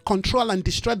want to control and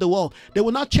destroy the world, they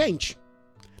will not change.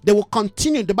 They will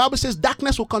continue. The Bible says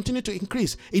darkness will continue to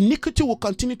increase. Iniquity will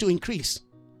continue to increase.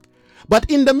 But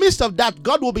in the midst of that,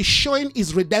 God will be showing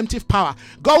his redemptive power.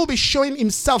 God will be showing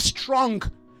himself strong.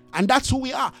 And that's who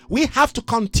we are. We have to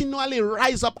continually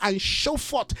rise up and show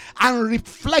forth and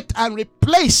reflect and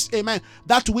replace, amen,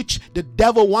 that which the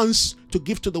devil wants to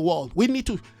give to the world. We need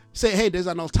to say, hey, there's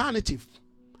an alternative.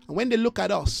 And when they look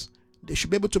at us, they should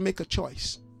be able to make a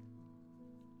choice.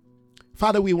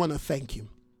 Father, we want to thank you.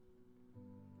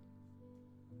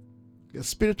 Your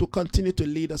Spirit will continue to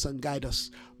lead us and guide us.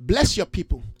 Bless your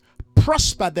people.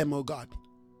 Prosper them, oh God.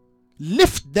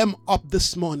 Lift them up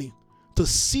this morning to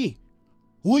see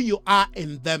who you are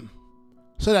in them,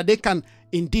 so that they can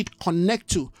indeed connect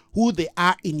to who they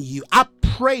are in you. I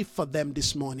pray for them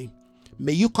this morning.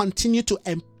 May you continue to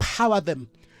empower them.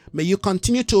 May you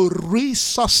continue to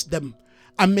resource them.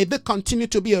 And may they continue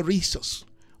to be a resource.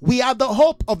 We are the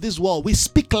hope of this world. We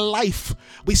speak life.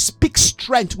 We speak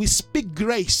strength. We speak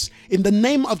grace in the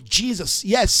name of Jesus.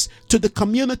 Yes, to the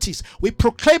communities. We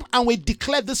proclaim and we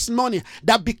declare this morning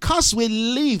that because we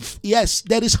live, yes,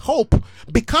 there is hope.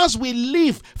 Because we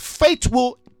live, faith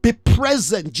will be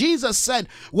present. Jesus said,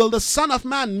 will the Son of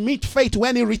Man meet faith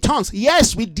when he returns?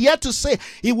 Yes, we dare to say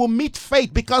he will meet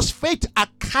faith, because faith are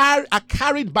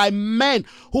carried by men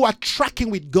who are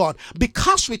tracking with God.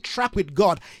 Because we track with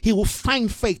God, he will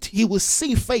find faith. He will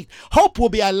see faith. Hope will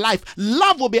be alive.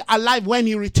 Love will be alive when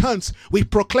he returns. We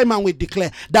proclaim and we declare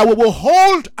that we will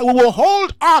hold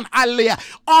on, hallelujah,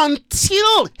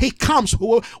 until he comes.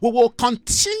 We will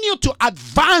continue to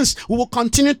advance. We will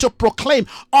continue to proclaim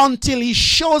until he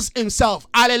shows himself.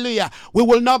 Hallelujah. We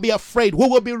will not be afraid. We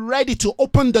will be ready to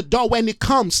open the door when he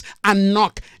comes and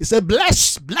knock. He said,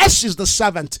 blessed is the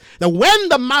servant, that when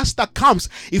the master comes,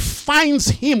 he finds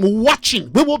him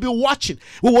watching. We will be watching.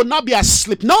 We will not be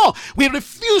asleep. No, we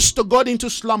refuse to go into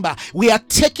slumber. We are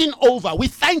taking over. We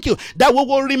thank you that we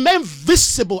will remain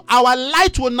visible. Our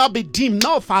light will not be dim.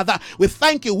 No, Father, we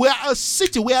thank you. We are a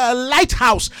city. We are a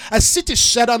lighthouse, a city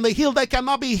set on the hill that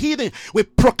cannot be hidden. We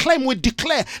proclaim, we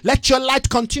declare, let your light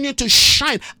continue to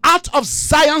shine out of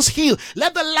Zion's hill.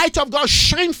 Let the light of God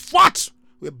shine forth.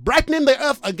 We're brightening the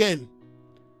earth again.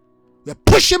 We're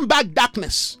pushing back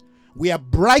darkness. We are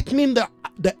brightening the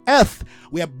earth.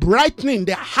 We are brightening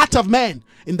the heart of man.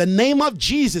 In the name of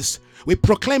Jesus, we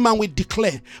proclaim and we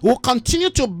declare. We will continue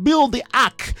to build the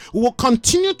ark. We will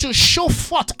continue to show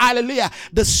forth, hallelujah,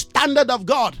 the standard of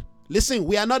God. Listen,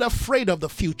 we are not afraid of the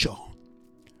future.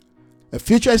 The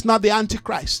future is not the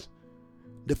Antichrist.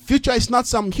 The future is not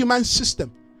some human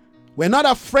system. We're not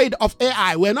afraid of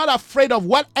AI. We're not afraid of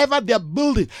whatever they're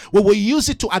building. We will use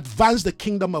it to advance the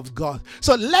kingdom of God.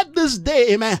 So let this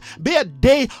day, amen, be a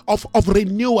day of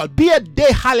renewal. Be a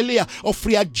day, hallelujah, of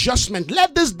readjustment.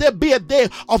 Let this day be a day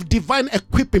of divine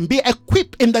equipping. Be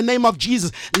equipped in the name of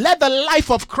Jesus. Let the life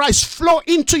of Christ flow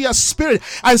into your spirit,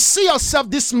 and see yourself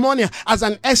this morning as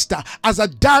an Esther, as a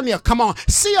Daniel. Come on.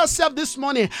 See yourself this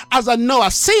morning as a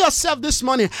Noah. See yourself this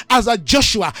morning as a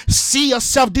Joshua. See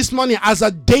yourself this morning as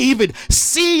a David.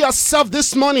 See yourself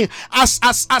this morning as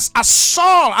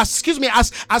Saul,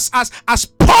 as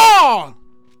Paul.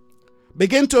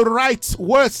 Begin to write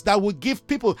words that will give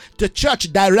people, the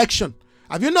church, direction.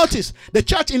 Have you noticed the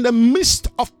church in the midst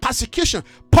of persecution?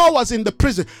 Paul was in the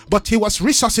prison, but he was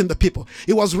resourcing the people.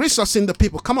 He was resourcing the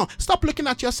people. Come on, stop looking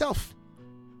at yourself.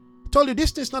 I told you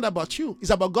this thing is not about you. It's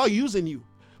about God using you.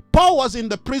 Paul was in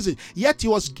the prison, yet he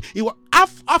was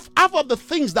half of the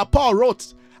things that Paul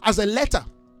wrote as a letter,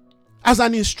 as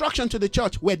an instruction to the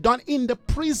church, were done in the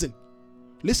prison.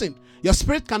 Listen, your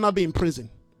spirit cannot be in prison.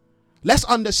 Let's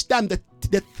understand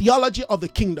the theology of the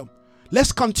kingdom.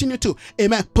 Let's continue to,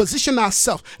 amen, position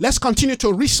ourselves. Let's continue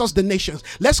to resource the nations.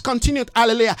 Let's continue,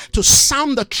 hallelujah, to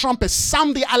sound the trumpet,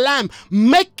 sound the alarm,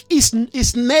 make his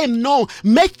name known,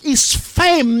 make his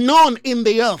fame known in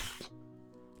the earth.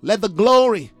 Let the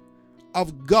glory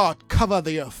of God cover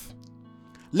the earth.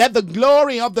 Let the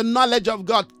glory of the knowledge of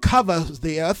God cover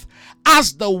the earth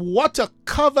as the water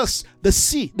covers the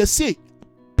sea. The sea,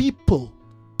 people.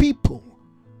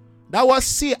 That was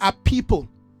sea are people.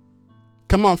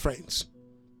 Come on, friends.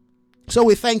 So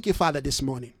we thank you, Father, this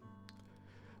morning.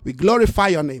 We glorify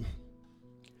your name.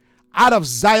 Out of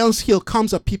Zion's hill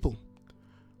comes a people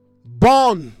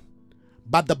born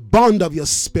by the bond of your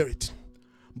spirit.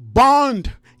 Bond,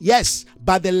 yes,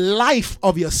 by the life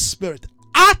of your spirit.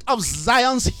 Out of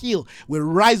Zion's hill, we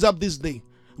rise up this day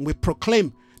and we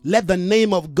proclaim, let the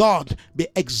name of God be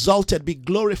exalted, be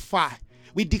glorified.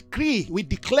 We decree, we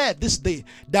declare this day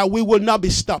that we will not be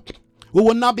stopped. We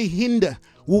will not be hindered.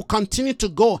 We will continue to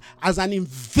go as an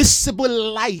invisible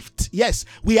light. Yes,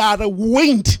 we are a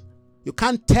wind. You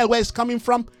can't tell where it's coming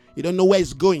from. You don't know where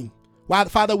it's going. Well,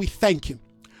 Father, we thank you.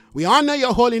 We honor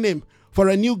your holy name for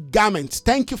a new garment.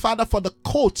 Thank you, Father, for the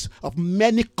coat of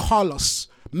many colors.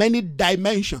 many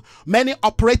dimensions, many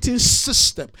operating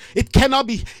system. It cannot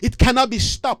be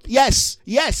stopped. Yes,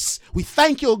 we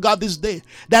thank you, oh God, this day,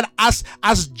 that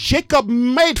as Jacob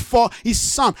made for his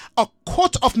son a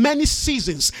coat of many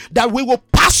seasons, that we will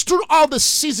pass through all the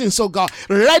seasons, oh God,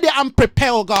 ready and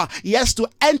prepare, oh God, yes, to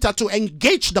enter, to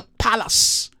engage the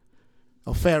palace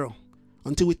of Pharaoh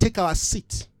until we take our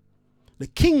seat. The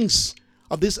kings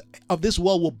of this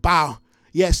world will bow.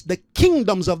 Yes, the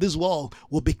kingdoms of this world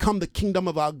will become the kingdom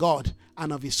of our God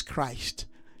and of his Christ.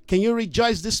 Can you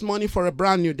rejoice this morning for a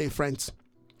brand new day, friends?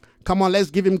 Come on, let's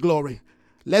give him glory.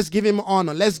 Let's give him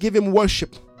honor. Let's give him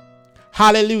worship.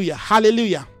 Hallelujah.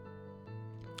 Hallelujah.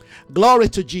 Glory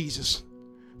to Jesus.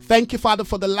 Thank you, Father,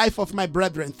 for the life of my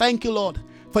brethren. Thank you, Lord,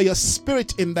 for your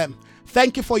spirit in them.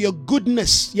 Thank you for your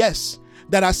goodness, yes,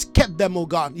 that has kept them, oh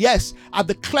God. Yes, at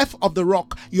the cleft of the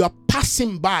rock, you are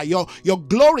passing by. Your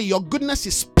glory, your goodness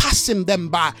is passing them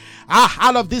by.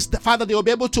 Out of this, Father, they will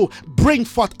be able to bring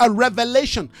forth a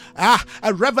revelation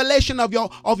of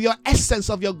your essence,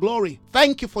 of your glory.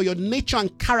 Thank you for your nature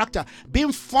and character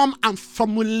being formed and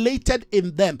formulated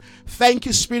in them. Thank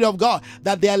you, Spirit of God,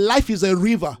 that their life is a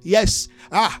river. Yes,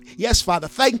 yes, Father.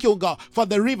 Thank you, God, for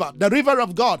the river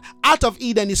of God out of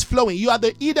Eden is flowing. You are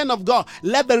the Eden of God.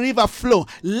 Let the river flow.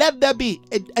 Let there be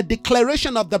a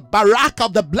declaration of the barak,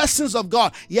 of the blessings of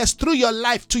God. Yes, through your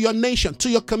life, to your nation, to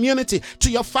your community,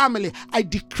 to your family. I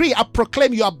decree, I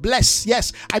proclaim you are blessed.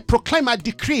 Yes, I proclaim, I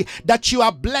decree that you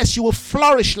are blessed. You will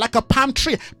flourish like a palm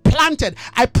tree planted.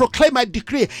 I proclaim, I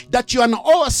decree that you are an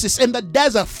oasis in the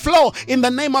desert. Flow in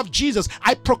the name of Jesus.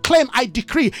 I proclaim, I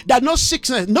decree that no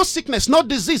sickness, no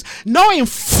disease, no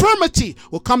infirmity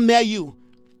will come near you.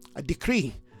 I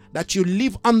decree that you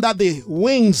live under the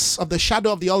wings of the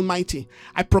shadow of the Almighty.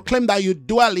 I proclaim that you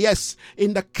dwell, yes,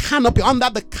 in the canopy, under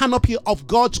the canopy of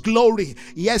God's glory.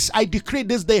 Yes, I decree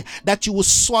this day that you will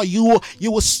soar, you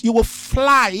will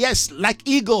fly, yes, like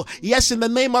eagle. Yes, in the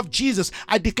name of Jesus.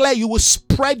 I declare you will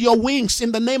spread your wings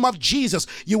in the name of Jesus.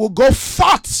 You will go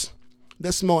forth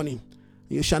this morning.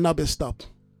 You shall not be stopped.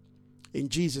 In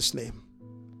Jesus' name.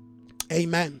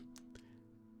 Amen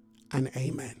and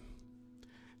amen.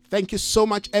 Thank you so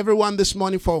much, everyone, this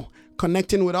morning for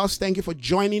connecting with us. Thank you for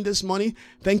joining this morning.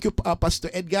 Thank you, Pastor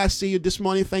Edgar. I see you this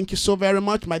morning. Thank you so very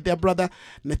much. My dear brother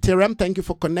Neterem, thank you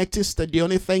for connecting. Sister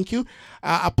Dione, thank you.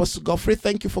 Apostle Godfrey,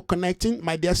 thank you for connecting.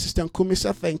 My dear Sister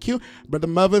Nkumisa, thank you. Brother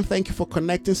Mervin, thank you for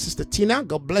connecting. Sister Tina,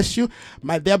 God bless you.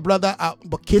 My dear brother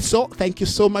Bokiso, thank you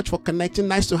so much for connecting.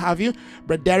 Nice to have you.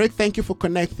 Brother Derek, thank you for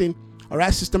connecting. All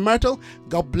right, Sister Myrtle,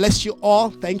 God bless you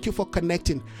all. Thank you for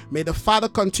connecting. May the Father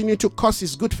continue to cause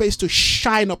his good face to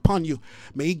shine upon you.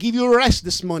 May he give you rest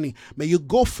this morning. May you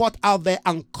go forth out there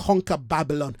and conquer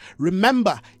Babylon.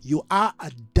 Remember, you are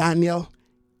a Daniel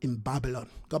in Babylon.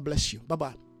 God bless you.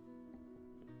 Bye-bye.